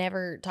you can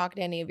never talk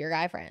to any of your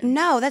guy friends.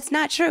 No, that's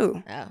not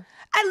true. Oh.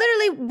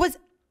 I literally was...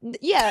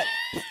 Yeah.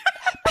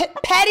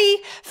 Petty,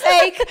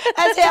 fake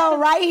as hell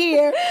right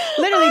here.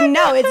 Literally,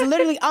 no, it's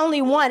literally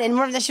only one. And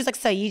she was like,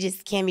 so you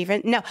just can't be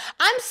friends? No,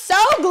 I'm so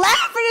glad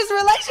for this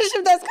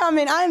relationship that's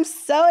coming. I'm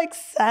so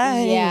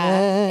excited.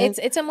 Yeah,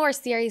 it's a more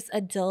serious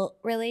adult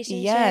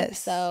relationship. Yes.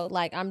 So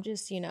like, I'm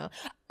just,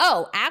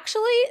 Oh,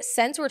 actually,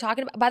 since we're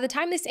talking about, by the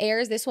time this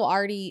airs, this will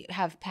already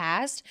have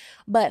passed,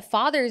 but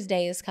Father's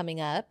Day is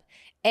coming up.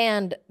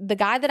 And the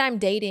guy that I'm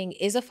dating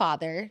is a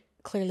father,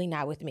 clearly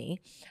not with me.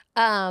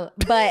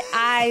 But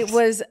I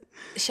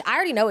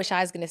already know what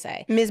Shai's gonna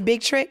say. Miss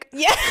Big Trick?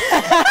 Yeah.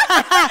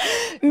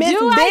 Miss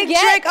Big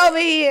Trick over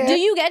here. Do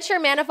you get your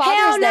man a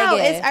Father's Day no,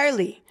 gift? it's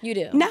early. You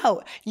do?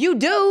 No, you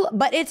do,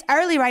 but it's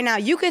early right now.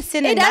 You could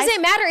send It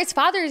doesn't matter. It's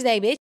Father's Day,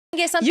 bitch. You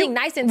can get something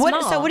nice and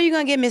small. So what are you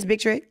gonna get Miss Big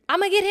Trick? I'm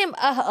gonna get him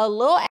a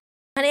little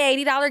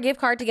 $180 gift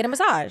card to get a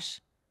massage.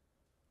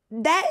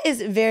 That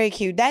is very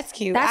cute. That's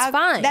cute. That's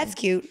fine. That's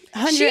cute.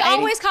 She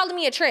always called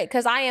me a trick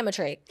because I am a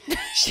trick.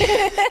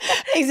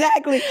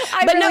 Exactly.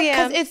 But really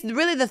am. Because it's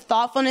really the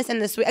thoughtfulness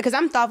and the sweet. Because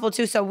I'm thoughtful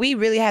too, so we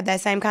really have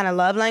that same kind of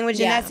love language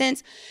in that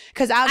sense.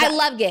 Because I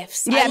love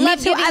gifts. Yeah, me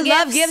too. I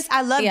love gifts.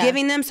 I love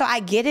giving them, so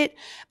I get it.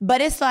 But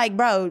it's like,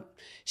 bro,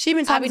 she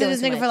been talking to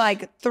this nigga for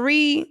like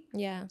 3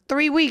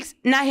 weeks.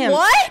 Not him.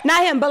 What?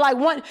 Not him, but like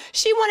one.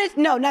 She wanted,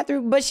 no, not 3,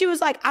 but she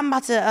was like, I'm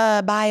about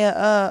to buy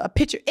a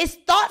picture. It's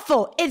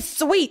thoughtful. It's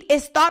sweet.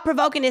 It's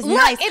thought-provoking. It's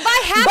nice. If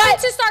I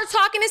happen to start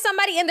talking to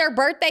somebody and their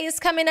birthday is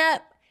coming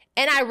up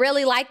and I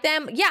really like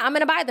them, I'm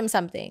going to buy them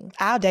something.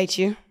 I'll date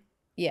you.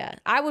 Yeah,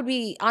 I would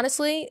be,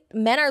 honestly,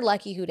 men are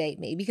lucky who date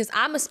me because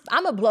I'm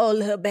a blow a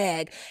little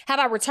bag. Have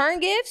I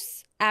returned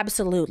gifts?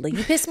 Absolutely.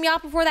 You piss me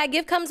off before that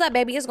gift comes up,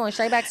 baby, it's going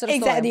straight back to the store.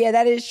 Exactly. Yeah,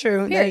 that is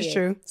true. Period. That is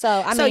true. So,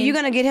 I mean, you're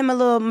going to get him a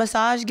little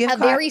massage gift card?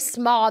 Very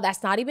small.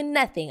 That's not even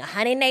nothing.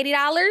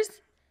 $180?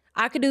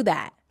 I could do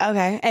that.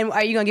 Okay. And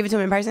are you going to give it to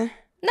him in person?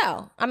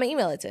 No. I'm going to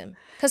email it to him.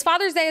 Because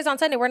Father's Day is on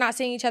Sunday. We're not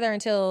seeing each other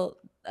until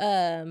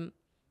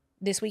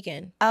this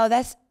weekend. Oh,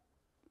 that's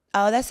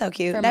so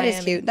cute. That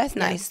is cute. That's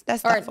nice.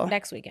 That's thoughtful. Or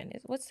next weekend.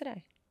 What's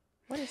today?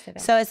 What is today?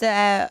 So it's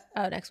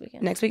next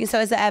weekend. Next weekend. So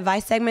it's the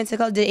advice segment to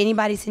go. Did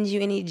anybody send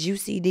you any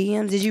juicy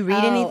DMs? Did you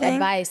read anything?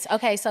 Advice.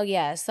 Okay, so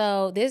yeah.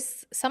 So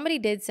somebody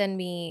did send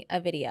me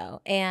a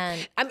video.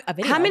 And a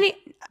video. How many?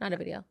 Not a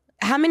video.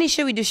 How many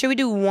should we do? Should we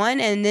do one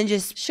and then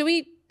just?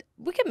 We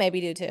could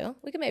maybe do two.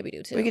 We could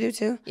do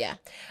two. Yeah.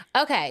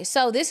 Okay,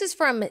 so this is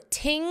from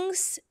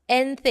Tings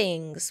and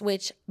Things,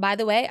 which, by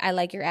the way, I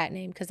like your @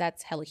 name because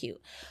that's hella cute.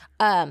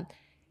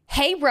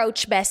 Hey,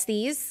 Roach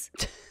besties.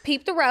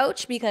 Peep the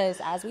Roach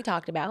because, as we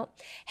talked about,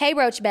 hey,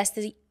 Roach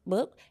besties.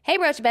 Hey,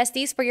 Roach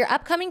besties, for your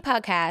upcoming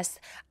podcast,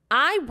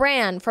 I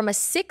ran from a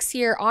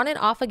 6-year on and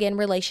off again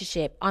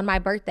relationship on my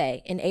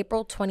birthday in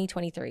April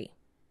 2023.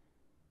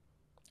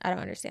 I don't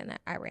understand that.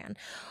 I ran.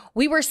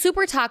 We were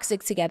super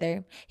toxic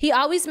together. He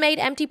always made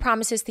empty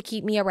promises to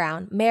keep me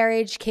around.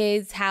 Marriage,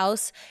 kids,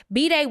 house.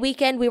 B-Day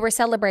weekend we were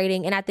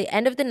celebrating, and at the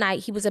end of the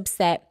night, he was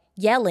upset,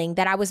 yelling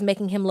that I was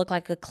making him look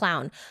like a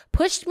clown.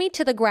 Pushed me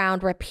to the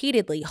ground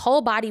repeatedly.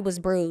 Whole body was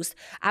bruised.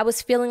 I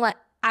was feeling like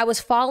I was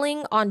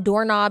falling on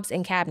doorknobs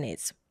and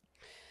cabinets.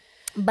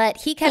 But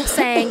he kept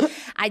saying,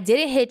 I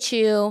didn't hit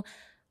you.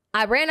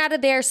 I ran out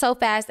of there so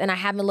fast and I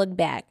haven't looked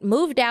back.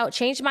 Moved out,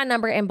 changed my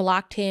number, and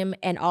blocked him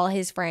and all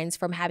his friends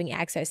from having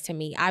access to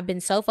me. I've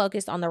been so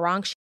focused on the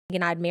wrong shit,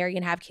 and I'd marry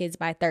and have kids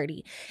by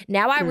 30.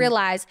 Now I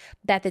realize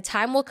that the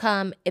time will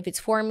come. If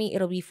it's for me,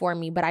 it'll be for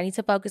me. But I need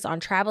to focus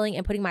on traveling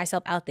and putting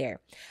myself out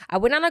there. I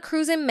went on a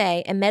cruise in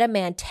May and met a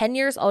man 10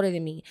 years older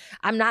than me.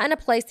 I'm not in a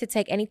place to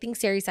take anything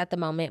serious at the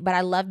moment, but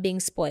I love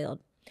being spoiled.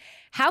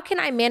 How can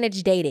I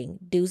manage dating,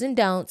 do's and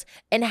don'ts,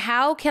 and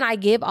how can I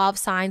give off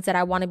signs that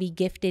I want to be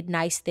gifted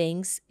nice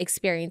things,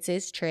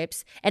 experiences,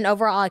 trips, and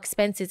overall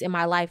expenses in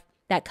my life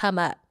that come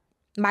up?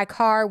 My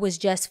car was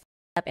just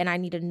up and I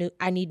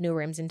need new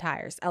rims and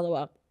tires.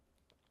 LOL.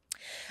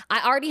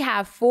 I already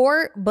have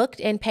 4 booked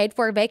and paid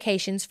for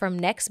vacations from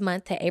next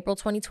month to April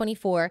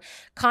 2024,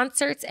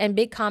 concerts and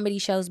big comedy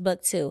shows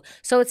booked too.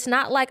 So it's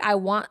not like I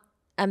want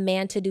a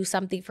man to do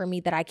something for me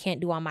that I can't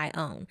do on my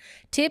own.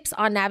 Tips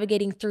on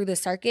navigating through the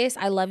circus.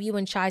 I love you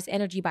and Shai's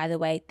energy, by the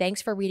way.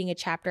 Thanks for reading a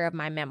chapter of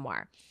my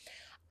memoir.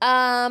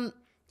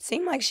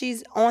 Seem like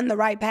she's on the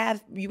right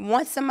path. You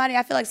want somebody,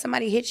 I feel like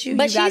somebody hits you,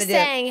 but you gotta she's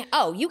saying,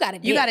 oh, you gotta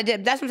dip. You gotta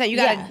dip. That's what I'm saying. You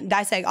gotta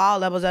dissect all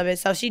levels of it.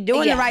 So she's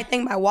doing the right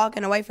thing by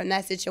walking away from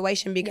that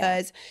situation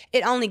because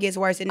it only gets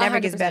worse. It never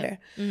 100%. Gets better.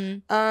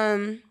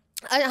 Mm-hmm.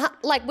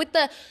 Like with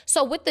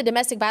the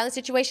domestic violence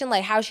situation,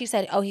 like how she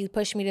said, oh, he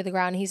pushed me to the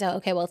ground and he said,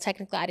 okay, well,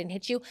 technically I didn't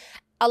hit you.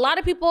 A lot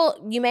of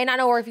people, you may not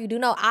know, or if you do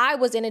know, I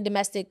was in a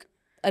domestic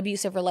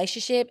abusive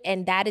relationship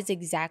and that is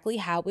exactly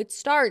how it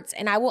starts.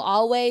 And I will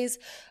always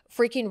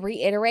freaking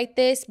reiterate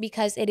this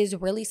because it is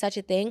really such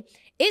a thing.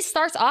 It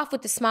starts off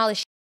with the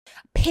smallest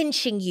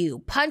pinching you,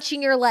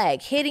 punching your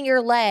leg, hitting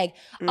your leg.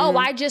 Mm-hmm. Oh,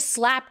 I just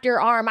slapped your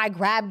arm. I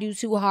grabbed you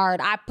too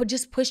hard. I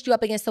just pushed you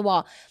up against the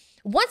wall.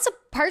 Once a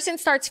person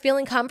starts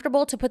feeling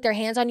comfortable to put their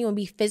hands on you and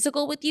be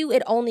physical with you,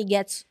 it only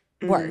gets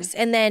worse.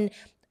 And then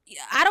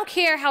I don't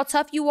care how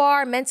tough you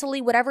are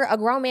mentally, whatever. A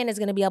grown man is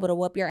going to be able to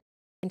whoop your ass.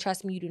 And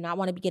trust me, you do not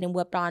want to be getting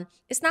whipped on.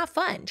 It's not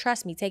fun.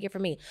 Trust me. Take it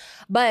from me.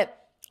 But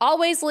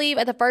always leave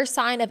at the first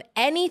sign of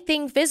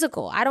anything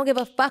physical. I don't give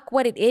a fuck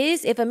what it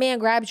is. If a man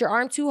grabs your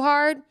arm too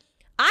hard,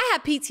 I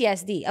have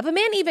PTSD. If a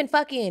man even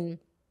fucking,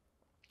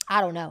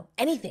 I don't know,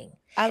 anything.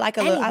 I like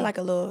a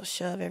little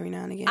shove every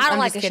now and again. I don't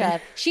like a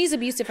shove. She's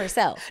abusive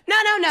herself. No,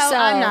 so,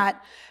 I'm not.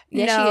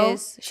 Yeah, no. she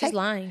is. She's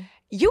lying.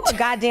 You a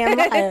goddamn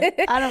liar.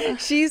 I don't.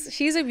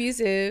 She's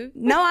abusive.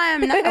 No, I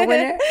am not a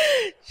winner.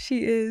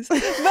 She is. But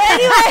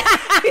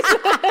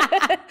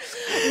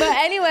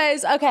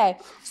anyways, okay.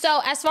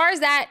 So as far as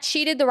that,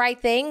 she did the right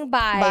thing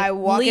by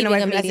walking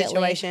away from that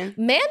situation.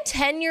 Man,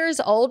 10 years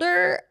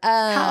older.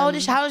 How old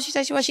did she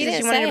say she was? She said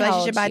she wanted a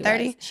relationship by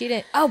 30. She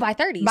didn't. Oh, by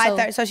 30. By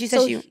 30. So she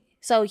said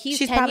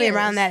she's probably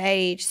around that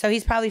age. So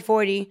he's probably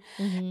 40.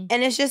 Mm-hmm.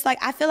 And it's just like,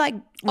 I feel like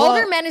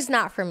older men is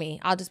not for me.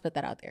 I'll just put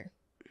that out there.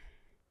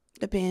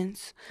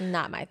 Depends.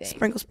 Not my thing.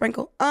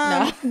 Sprinkle.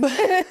 No. but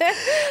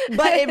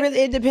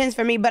it depends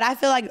for me. But I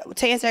feel like,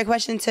 to answer that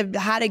question, to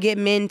how to get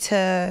men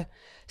to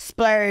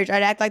splurge or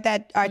to act like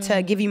that or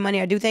to give you money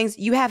or do things,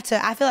 you have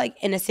to, I feel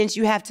like in a sense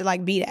you have to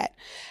like be that.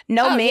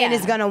 No man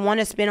is gonna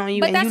want to spend on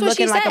you, but and you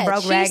looking like a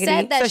broke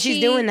raggedy. So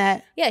she's doing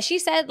that. Yeah, she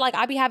said like,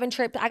 I be having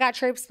trips, I got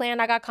trips planned,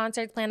 I got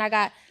concerts planned, I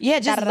got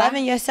just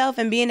loving yourself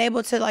and being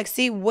able to like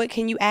see what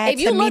can you add.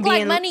 If you look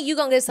like money, you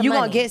gonna get some money.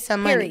 You gonna get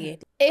some money.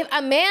 Period. If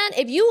a man,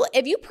 if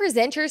you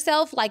present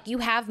yourself like you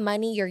have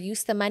money, you're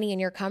used to money and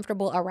you're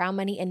comfortable around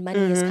money and money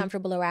is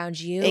comfortable around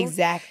you.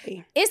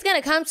 Exactly. It's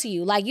gonna come to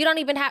you. Like you don't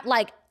even have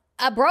like,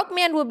 a broke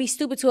man would be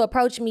stupid to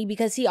approach me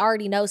because he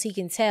already knows he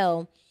can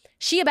tell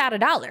she about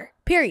 $1,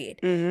 period.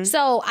 Mm-hmm.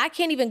 So I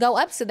can't even go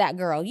up to that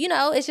girl. You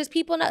know, it's just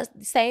people know,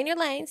 stay in your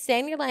lane.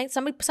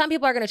 Some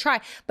people are going to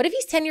try. But if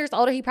he's 10 years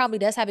older, he probably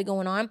does have it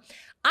going on.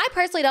 I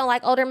personally don't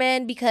like older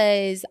men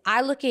because I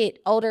look at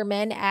older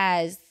men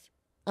as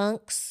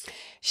unks.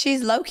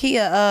 She's low-key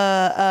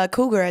a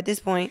cougar at this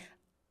point.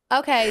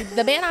 Okay,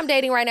 the man I'm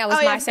dating right now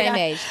is my same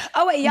age.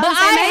 Oh, wait, y'all but the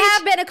same age? I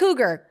have been a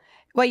cougar.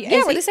 Wait,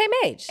 yeah, we're the same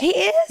age. He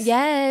is?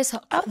 Yes.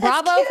 Oh,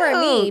 bravo cute. for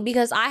me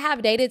because I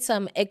have dated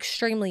some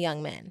extremely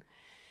young men.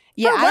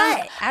 Yeah,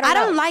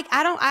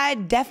 I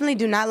definitely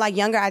do not like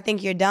younger. I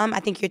think you're dumb. I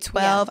think you're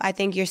 12. Yeah. I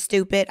think you're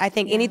stupid. I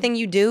think anything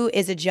you do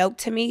is a joke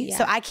to me. Yeah.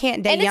 So I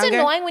can't date younger. And it's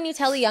annoying when you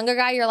tell a younger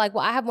guy, you're like,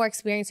 well, I have more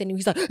experience than you.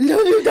 He's like,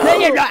 no, you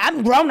don't. No,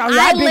 I'm grown now.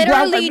 I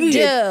literally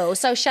do.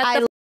 So shut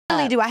the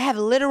I do. I have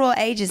literal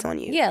ages on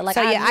you. Yeah, like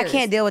so I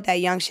can't deal with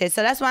that young shit.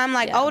 So that's why I'm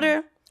like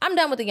older. I'm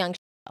done with the young shit.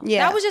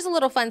 Yeah, that was just a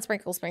little fun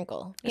sprinkle.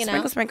 You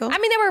know, sprinkle. I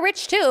mean, they were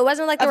rich too. It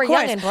wasn't like they were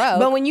young and broke.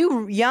 But when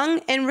you young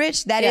and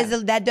rich, that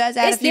does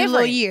add a few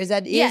little years.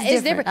 That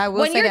is different. I will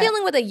when say you're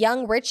dealing with a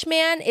young rich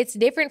man, it's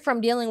different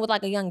from dealing with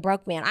like a young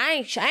broke man.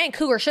 I ain't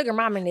cougar sugar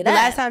momming it up.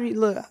 Last time you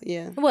look,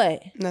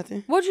 What?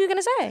 Nothing. What you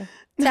gonna say?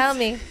 Tell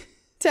me.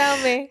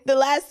 Tell me. The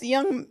last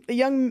young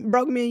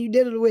broke man you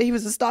did it with, he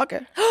was a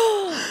stalker.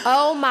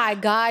 Oh my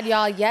God,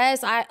 y'all. Yes,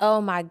 oh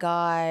my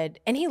God.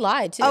 And he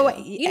lied too. Oh, wait,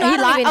 he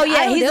lied.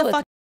 He's a fucking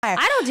liar.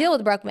 I don't deal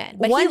with broke men,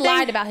 but he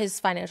lied about his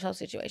financial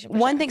situation.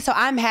 One thing, so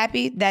I'm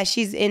happy that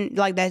she's in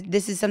like that.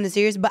 This is something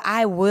serious, but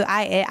I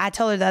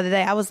told her the other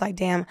day, I was like,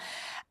 damn,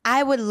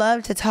 I would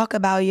love to talk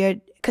about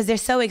because they're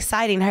so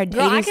exciting. Her dating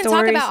stories. I can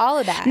talk about all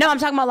of that. No, I'm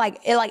talking about like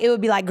it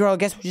would be like, girl,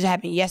 guess what just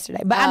happened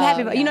yesterday. But I'm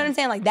happy about, you know what I'm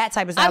saying? Like that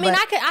type of stuff. I mean,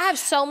 I have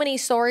so many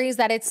stories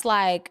that it's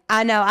like.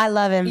 I know, I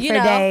love him for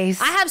days.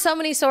 I have so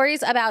many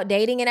stories about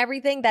dating and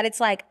everything that it's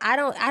like, I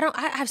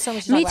have so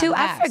much to talk Me too,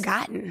 about. I've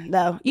forgotten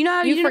though. You know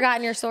how you've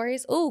forgotten your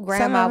stories? Ooh,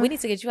 grandma, we need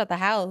to get you out the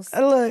house.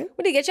 Look.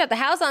 We need to get you out the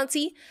house,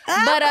 auntie.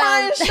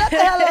 But shut the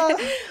hell up.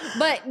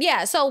 But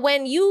yeah, so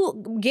when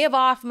you give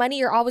off money,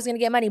 you're always gonna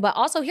get money. But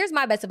also here's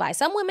my best advice.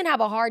 Some women have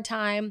a hard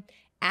time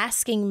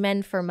asking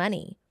men for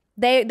money.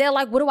 They're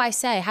like, what do I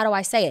say? How do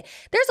I say it?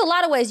 There's a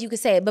lot of ways you could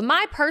say it, but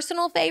my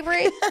personal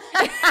favorite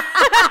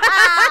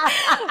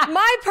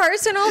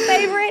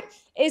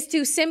is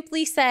to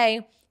simply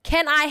say,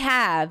 can I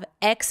have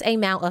X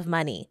amount of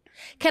money?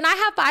 Can I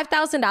have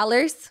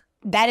 $5,000?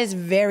 That is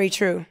very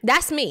true.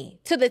 That's me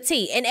to the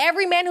T. And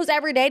every man who's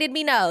ever dated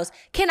me knows,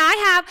 I'm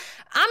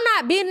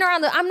not beating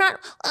around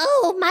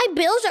my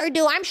bills are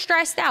due. I'm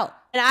stressed out.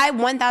 And I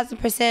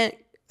 1000%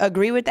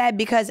 agree with that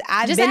because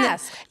I've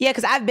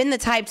been the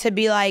type to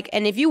be like,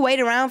 and if you wait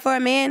around for a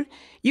man,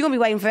 you're gonna be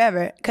waiting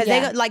forever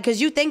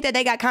because you think that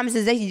they got common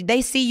sense.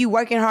 They see you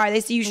working hard, they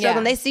see you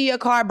struggling, they see your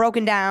car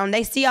broken down,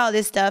 they see all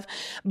this stuff,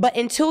 but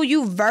until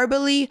you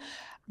verbatim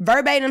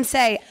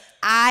say,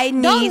 I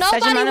need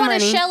such amount of money. Don't nobody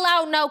want to shell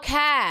out no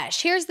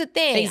cash. Here's the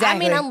thing.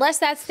 Exactly. I mean, unless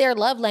that's their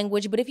love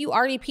language, but if you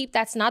already peep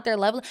that's not their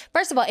love.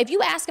 First of all, if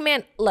you ask a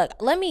man, look,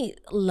 let me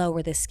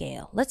lower the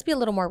scale. Let's be a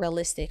little more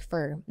realistic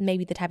for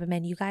maybe the type of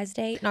men you guys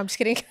date. No, I'm just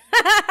kidding.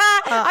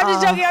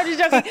 I'm just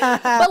joking.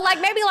 But like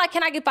maybe like,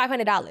 can I get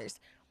 $500?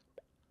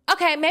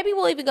 Okay, maybe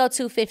we'll even go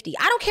 250.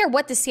 I don't care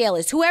what the scale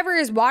is. Whoever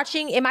is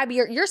watching, it might be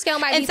your scale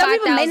might be 5,000. And some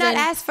people may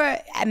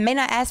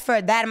not ask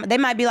for that. They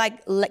might be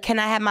like, "Can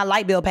I have my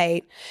light bill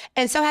paid?"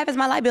 And so happens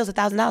my light bill is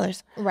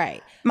 $1,000.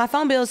 Right. My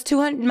phone bill is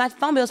 $200. My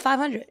phone bill is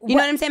 $500. You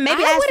know what I'm saying?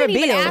 Maybe ask for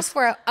bills. Ask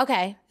for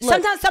okay. Look,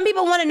 sometimes some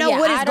people want to know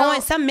what is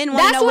going. Some men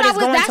want to know what is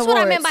going towards. That's what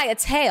I meant by a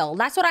tale.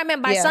 That's what I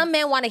meant by some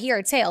men want to hear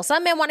a tale.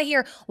 Some men want to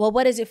hear, well,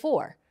 what is it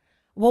for?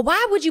 Well,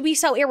 why would you be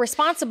so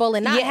irresponsible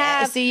and not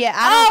have? See,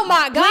 oh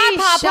my God,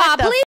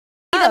 Papa, please.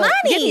 The money.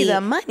 Give me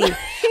the money.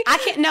 I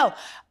can't. No.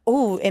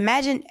 Ooh,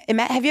 imagine.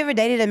 Have you ever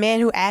dated a man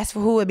who asked for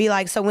who would be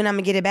like? So when I'm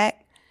gonna get it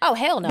back? Oh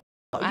hell no.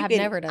 I have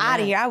never done that. Out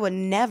of here. I would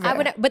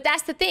never. But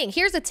that's the thing.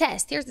 Here's a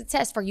test.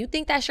 For you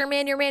think that's your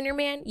man.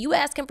 You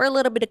ask him for a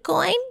little bit of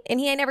coin and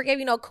he ain't never gave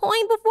you no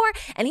coin before.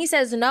 And he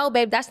says, no,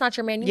 babe, that's not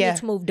your man. You need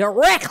to move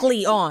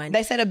directly on.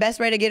 They said the best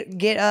way to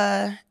get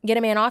a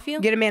man off you?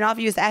 Get a man off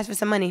you is to ask for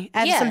some money.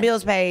 Ask for some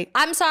bills paid.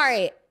 I'm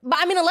sorry. But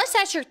I mean, unless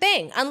that's your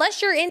thing.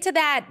 Unless you're into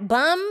that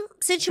bum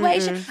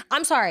situation.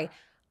 I'm sorry.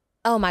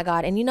 Oh my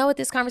God. And you know what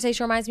this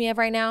conversation reminds me of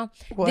right now?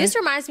 What? This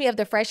reminds me of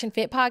the Fresh and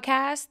Fit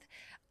podcast.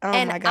 Oh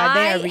my God,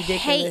 they are ridiculous.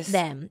 I hate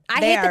them.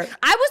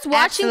 I was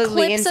watching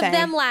clips of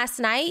them last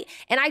night,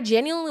 and I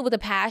genuinely, with a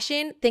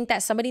passion, think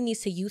that somebody needs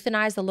to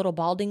euthanize the little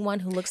balding one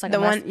who looks like a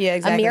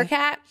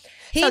meerkat.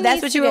 So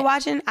that's what you were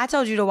watching? I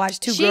told you to watch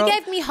Two Girls. She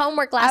gave me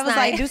homework last night. I was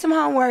like, do some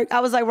homework. I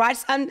was like, watch,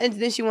 and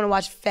then she want to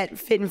watch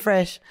Fit and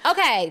Fresh.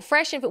 Okay,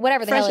 Fresh and Fit,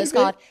 whatever the hell it's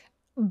called.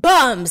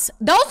 Bums.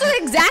 Those are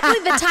exactly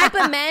the type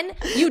of men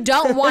you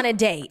don't want to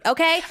date,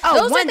 okay?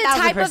 Those are the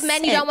type of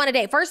men you don't want to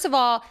date. First of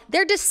all,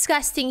 they're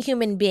disgusting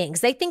human beings.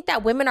 They think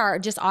that women are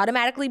just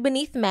automatically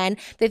beneath men.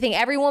 They think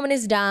every woman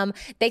is dumb.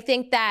 They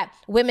think that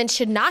women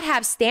should not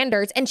have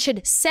standards and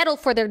should settle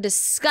for their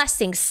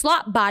disgusting,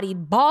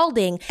 slop-bodied,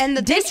 balding, and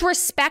the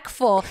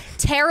disrespectful,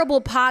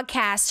 terrible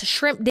podcast,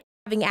 shrimp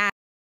having ass,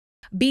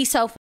 be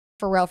so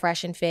for real,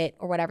 Fresh and Fit,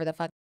 or whatever the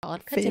fuck it's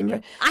called. Continue.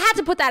 I had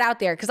to put that out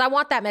there because I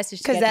want that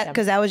message to get to them.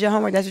 Because that was your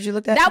homework. That's what you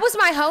looked at? That was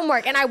my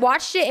homework. And I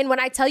watched it, and when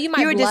I tell you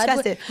my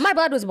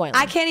blood was boiling.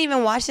 I can't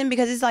even watch them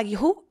because it's like,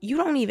 you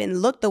don't even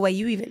look the way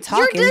you even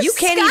talking. You're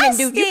disgusting.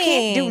 You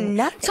can't do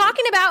nothing.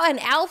 Talking about an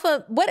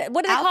alpha, what do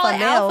they call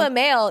it? Alpha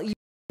male.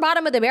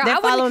 Bottom of the barrel.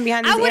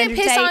 I wouldn't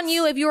piss on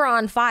you if you were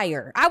on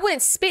fire. I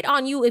wouldn't spit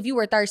on you if you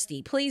were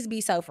thirsty. Please be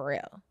so for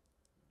real.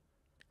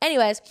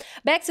 Anyways,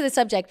 back to the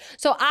subject.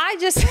 So I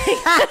just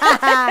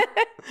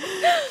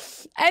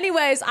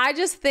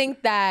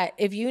think that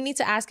if you need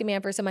to ask a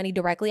man for some money,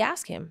 directly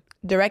ask him.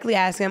 Directly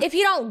ask him. If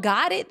you don't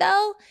got it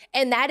though,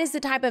 and that is the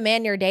type of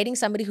man you're dating,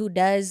 somebody who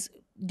does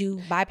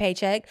do by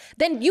paycheck,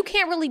 then you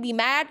can't really be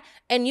mad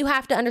and you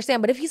have to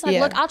understand. But if he's like,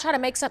 look,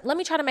 let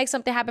me try to make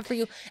something happen for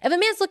you. If a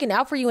man's looking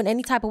out for you in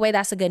any type of way,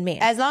 that's a good man.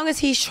 As long as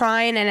he's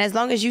trying and as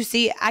long as you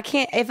see,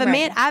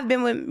 man, I've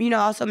been with,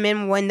 also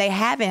men when they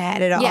haven't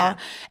had it all. Yeah.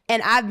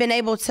 And I've been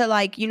able to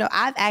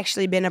I've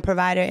actually been a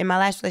provider in my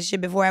last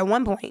relationship before at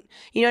one point.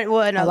 I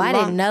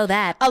didn't know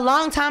that. A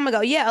long time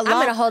ago. Yeah. I'm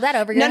going to hold that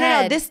over your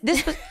head. No.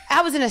 This was,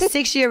 I was in a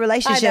 6-year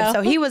relationship.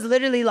 So he was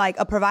literally like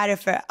a provider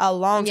for a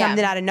long time.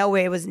 Then out of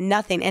nowhere, it was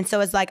nothing. And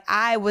so it's like,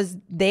 I was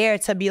there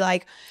to be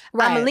like,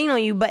 I'm gonna lean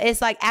on you, but it's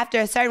like after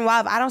a certain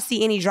while, I don't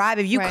see any drive.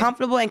 If you're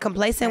comfortable and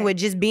complacent with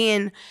just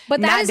being,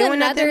 but that is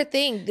another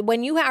thing.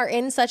 When you are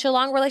in such a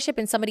long relationship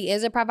and somebody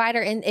is a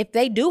provider, and if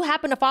they do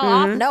happen to fall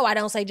off, no, I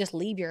don't say just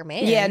leave your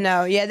man. Yeah,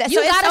 no, yeah.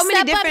 You gotta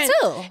step up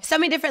too. So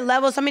many different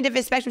levels, so many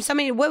different spectrums. So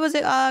many. What was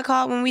it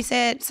called when we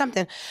said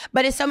something?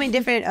 But it's so many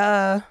different.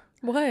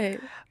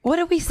 What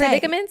did we say?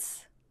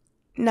 Predicaments.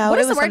 No, what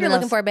is the word you're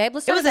looking for, babe?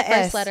 Let's start with the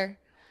first S. letter.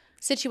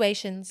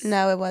 Situations.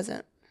 No, it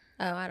wasn't.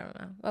 Oh, I don't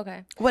know.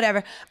 Okay.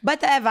 Whatever.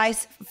 But the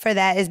advice for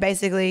that is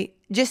basically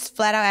just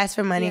flat out ask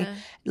for money. Yeah.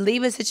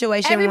 Leave a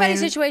situation. Everybody's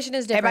situation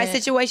is different.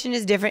 Everybody's situation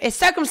is different. It's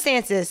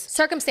circumstances.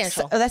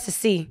 Circumstantial. That's a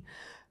C.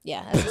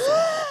 Yeah. That's a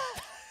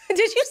C.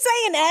 Did you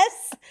say an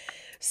S?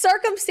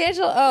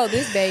 Circumstantial. Oh,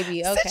 this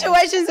baby. Okay.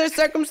 Situations are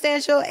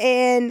circumstantial,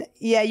 and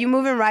yeah, you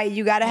moving right.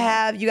 You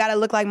gotta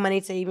look like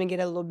money to even get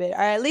a little bit,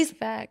 or at least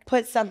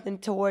put something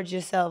towards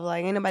yourself.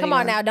 Like ain't nobody. Come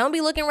on now, don't be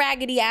looking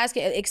raggedy,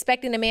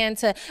 expecting a man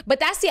to. But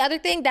that's the other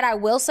thing that I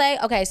will say.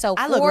 Okay, so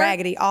I look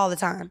raggedy all the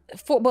time.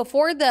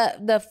 Before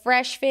the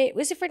Fresh Fit,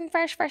 was it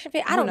Fresh and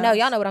Fit? I don't know.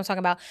 Y'all know what I'm talking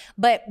about.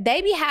 But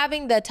they be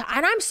having and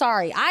I'm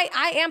sorry,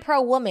 I am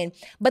pro woman,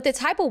 but the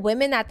type of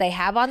women that they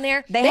have on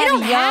there, they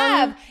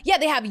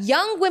have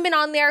young women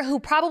on there who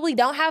probably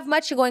don't have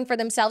much going for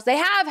themselves. They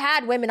have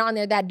had women on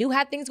there that do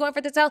have things going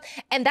for themselves,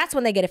 and that's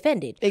when they get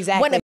offended.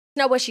 Exactly. When a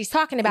know what she's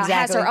talking about,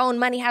 has her own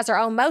money, has her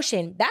own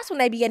motion, that's when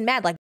they be getting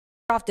mad, like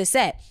off the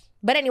set.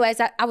 But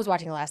anyways, I was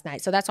watching it last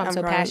night, so that's why I'm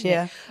so passionate.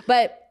 Yeah.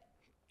 But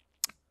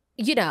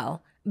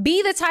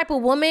be the type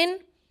of woman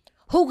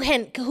who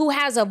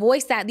has a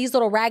voice that these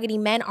little raggedy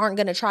men aren't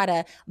gonna try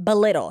to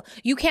belittle.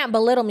 You can't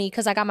belittle me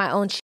because I got my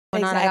own shit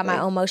going on. I got my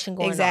own motion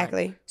going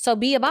on. So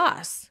be a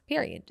boss.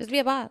 Period. Just be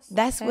a boss.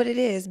 That's what it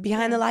is.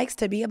 Behind the likes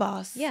to be a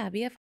boss. Yeah,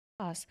 be a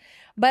boss.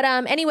 But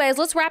anyways,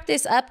 let's wrap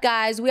this up,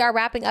 guys. We are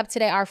wrapping up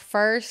today our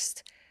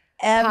first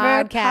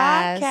ever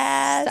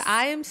podcast.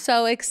 I am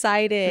so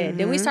excited.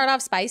 Did we start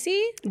off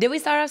spicy? Did we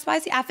start off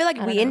spicy? I feel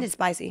like we ended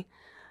spicy.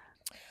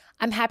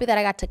 I'm happy that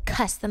I got to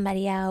cuss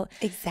somebody out.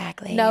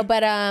 Exactly. No,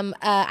 but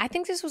I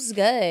think this was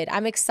good.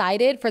 I'm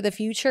excited for the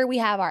future. We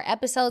have our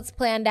episodes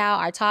planned out,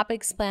 our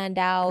topics planned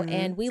out,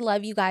 and we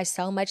love you guys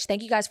so much.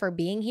 Thank you guys for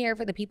being here.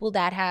 For the people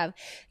that have,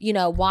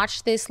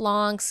 watched this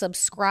long,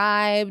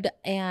 subscribed,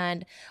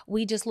 and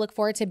we just look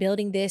forward to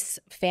building this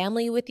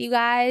family with you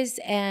guys.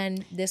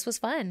 And this was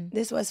fun.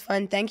 This was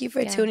fun. Thank you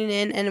for tuning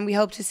in, and we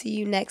hope to see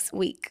you next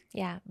week.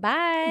 Yeah.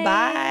 Bye.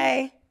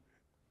 Bye.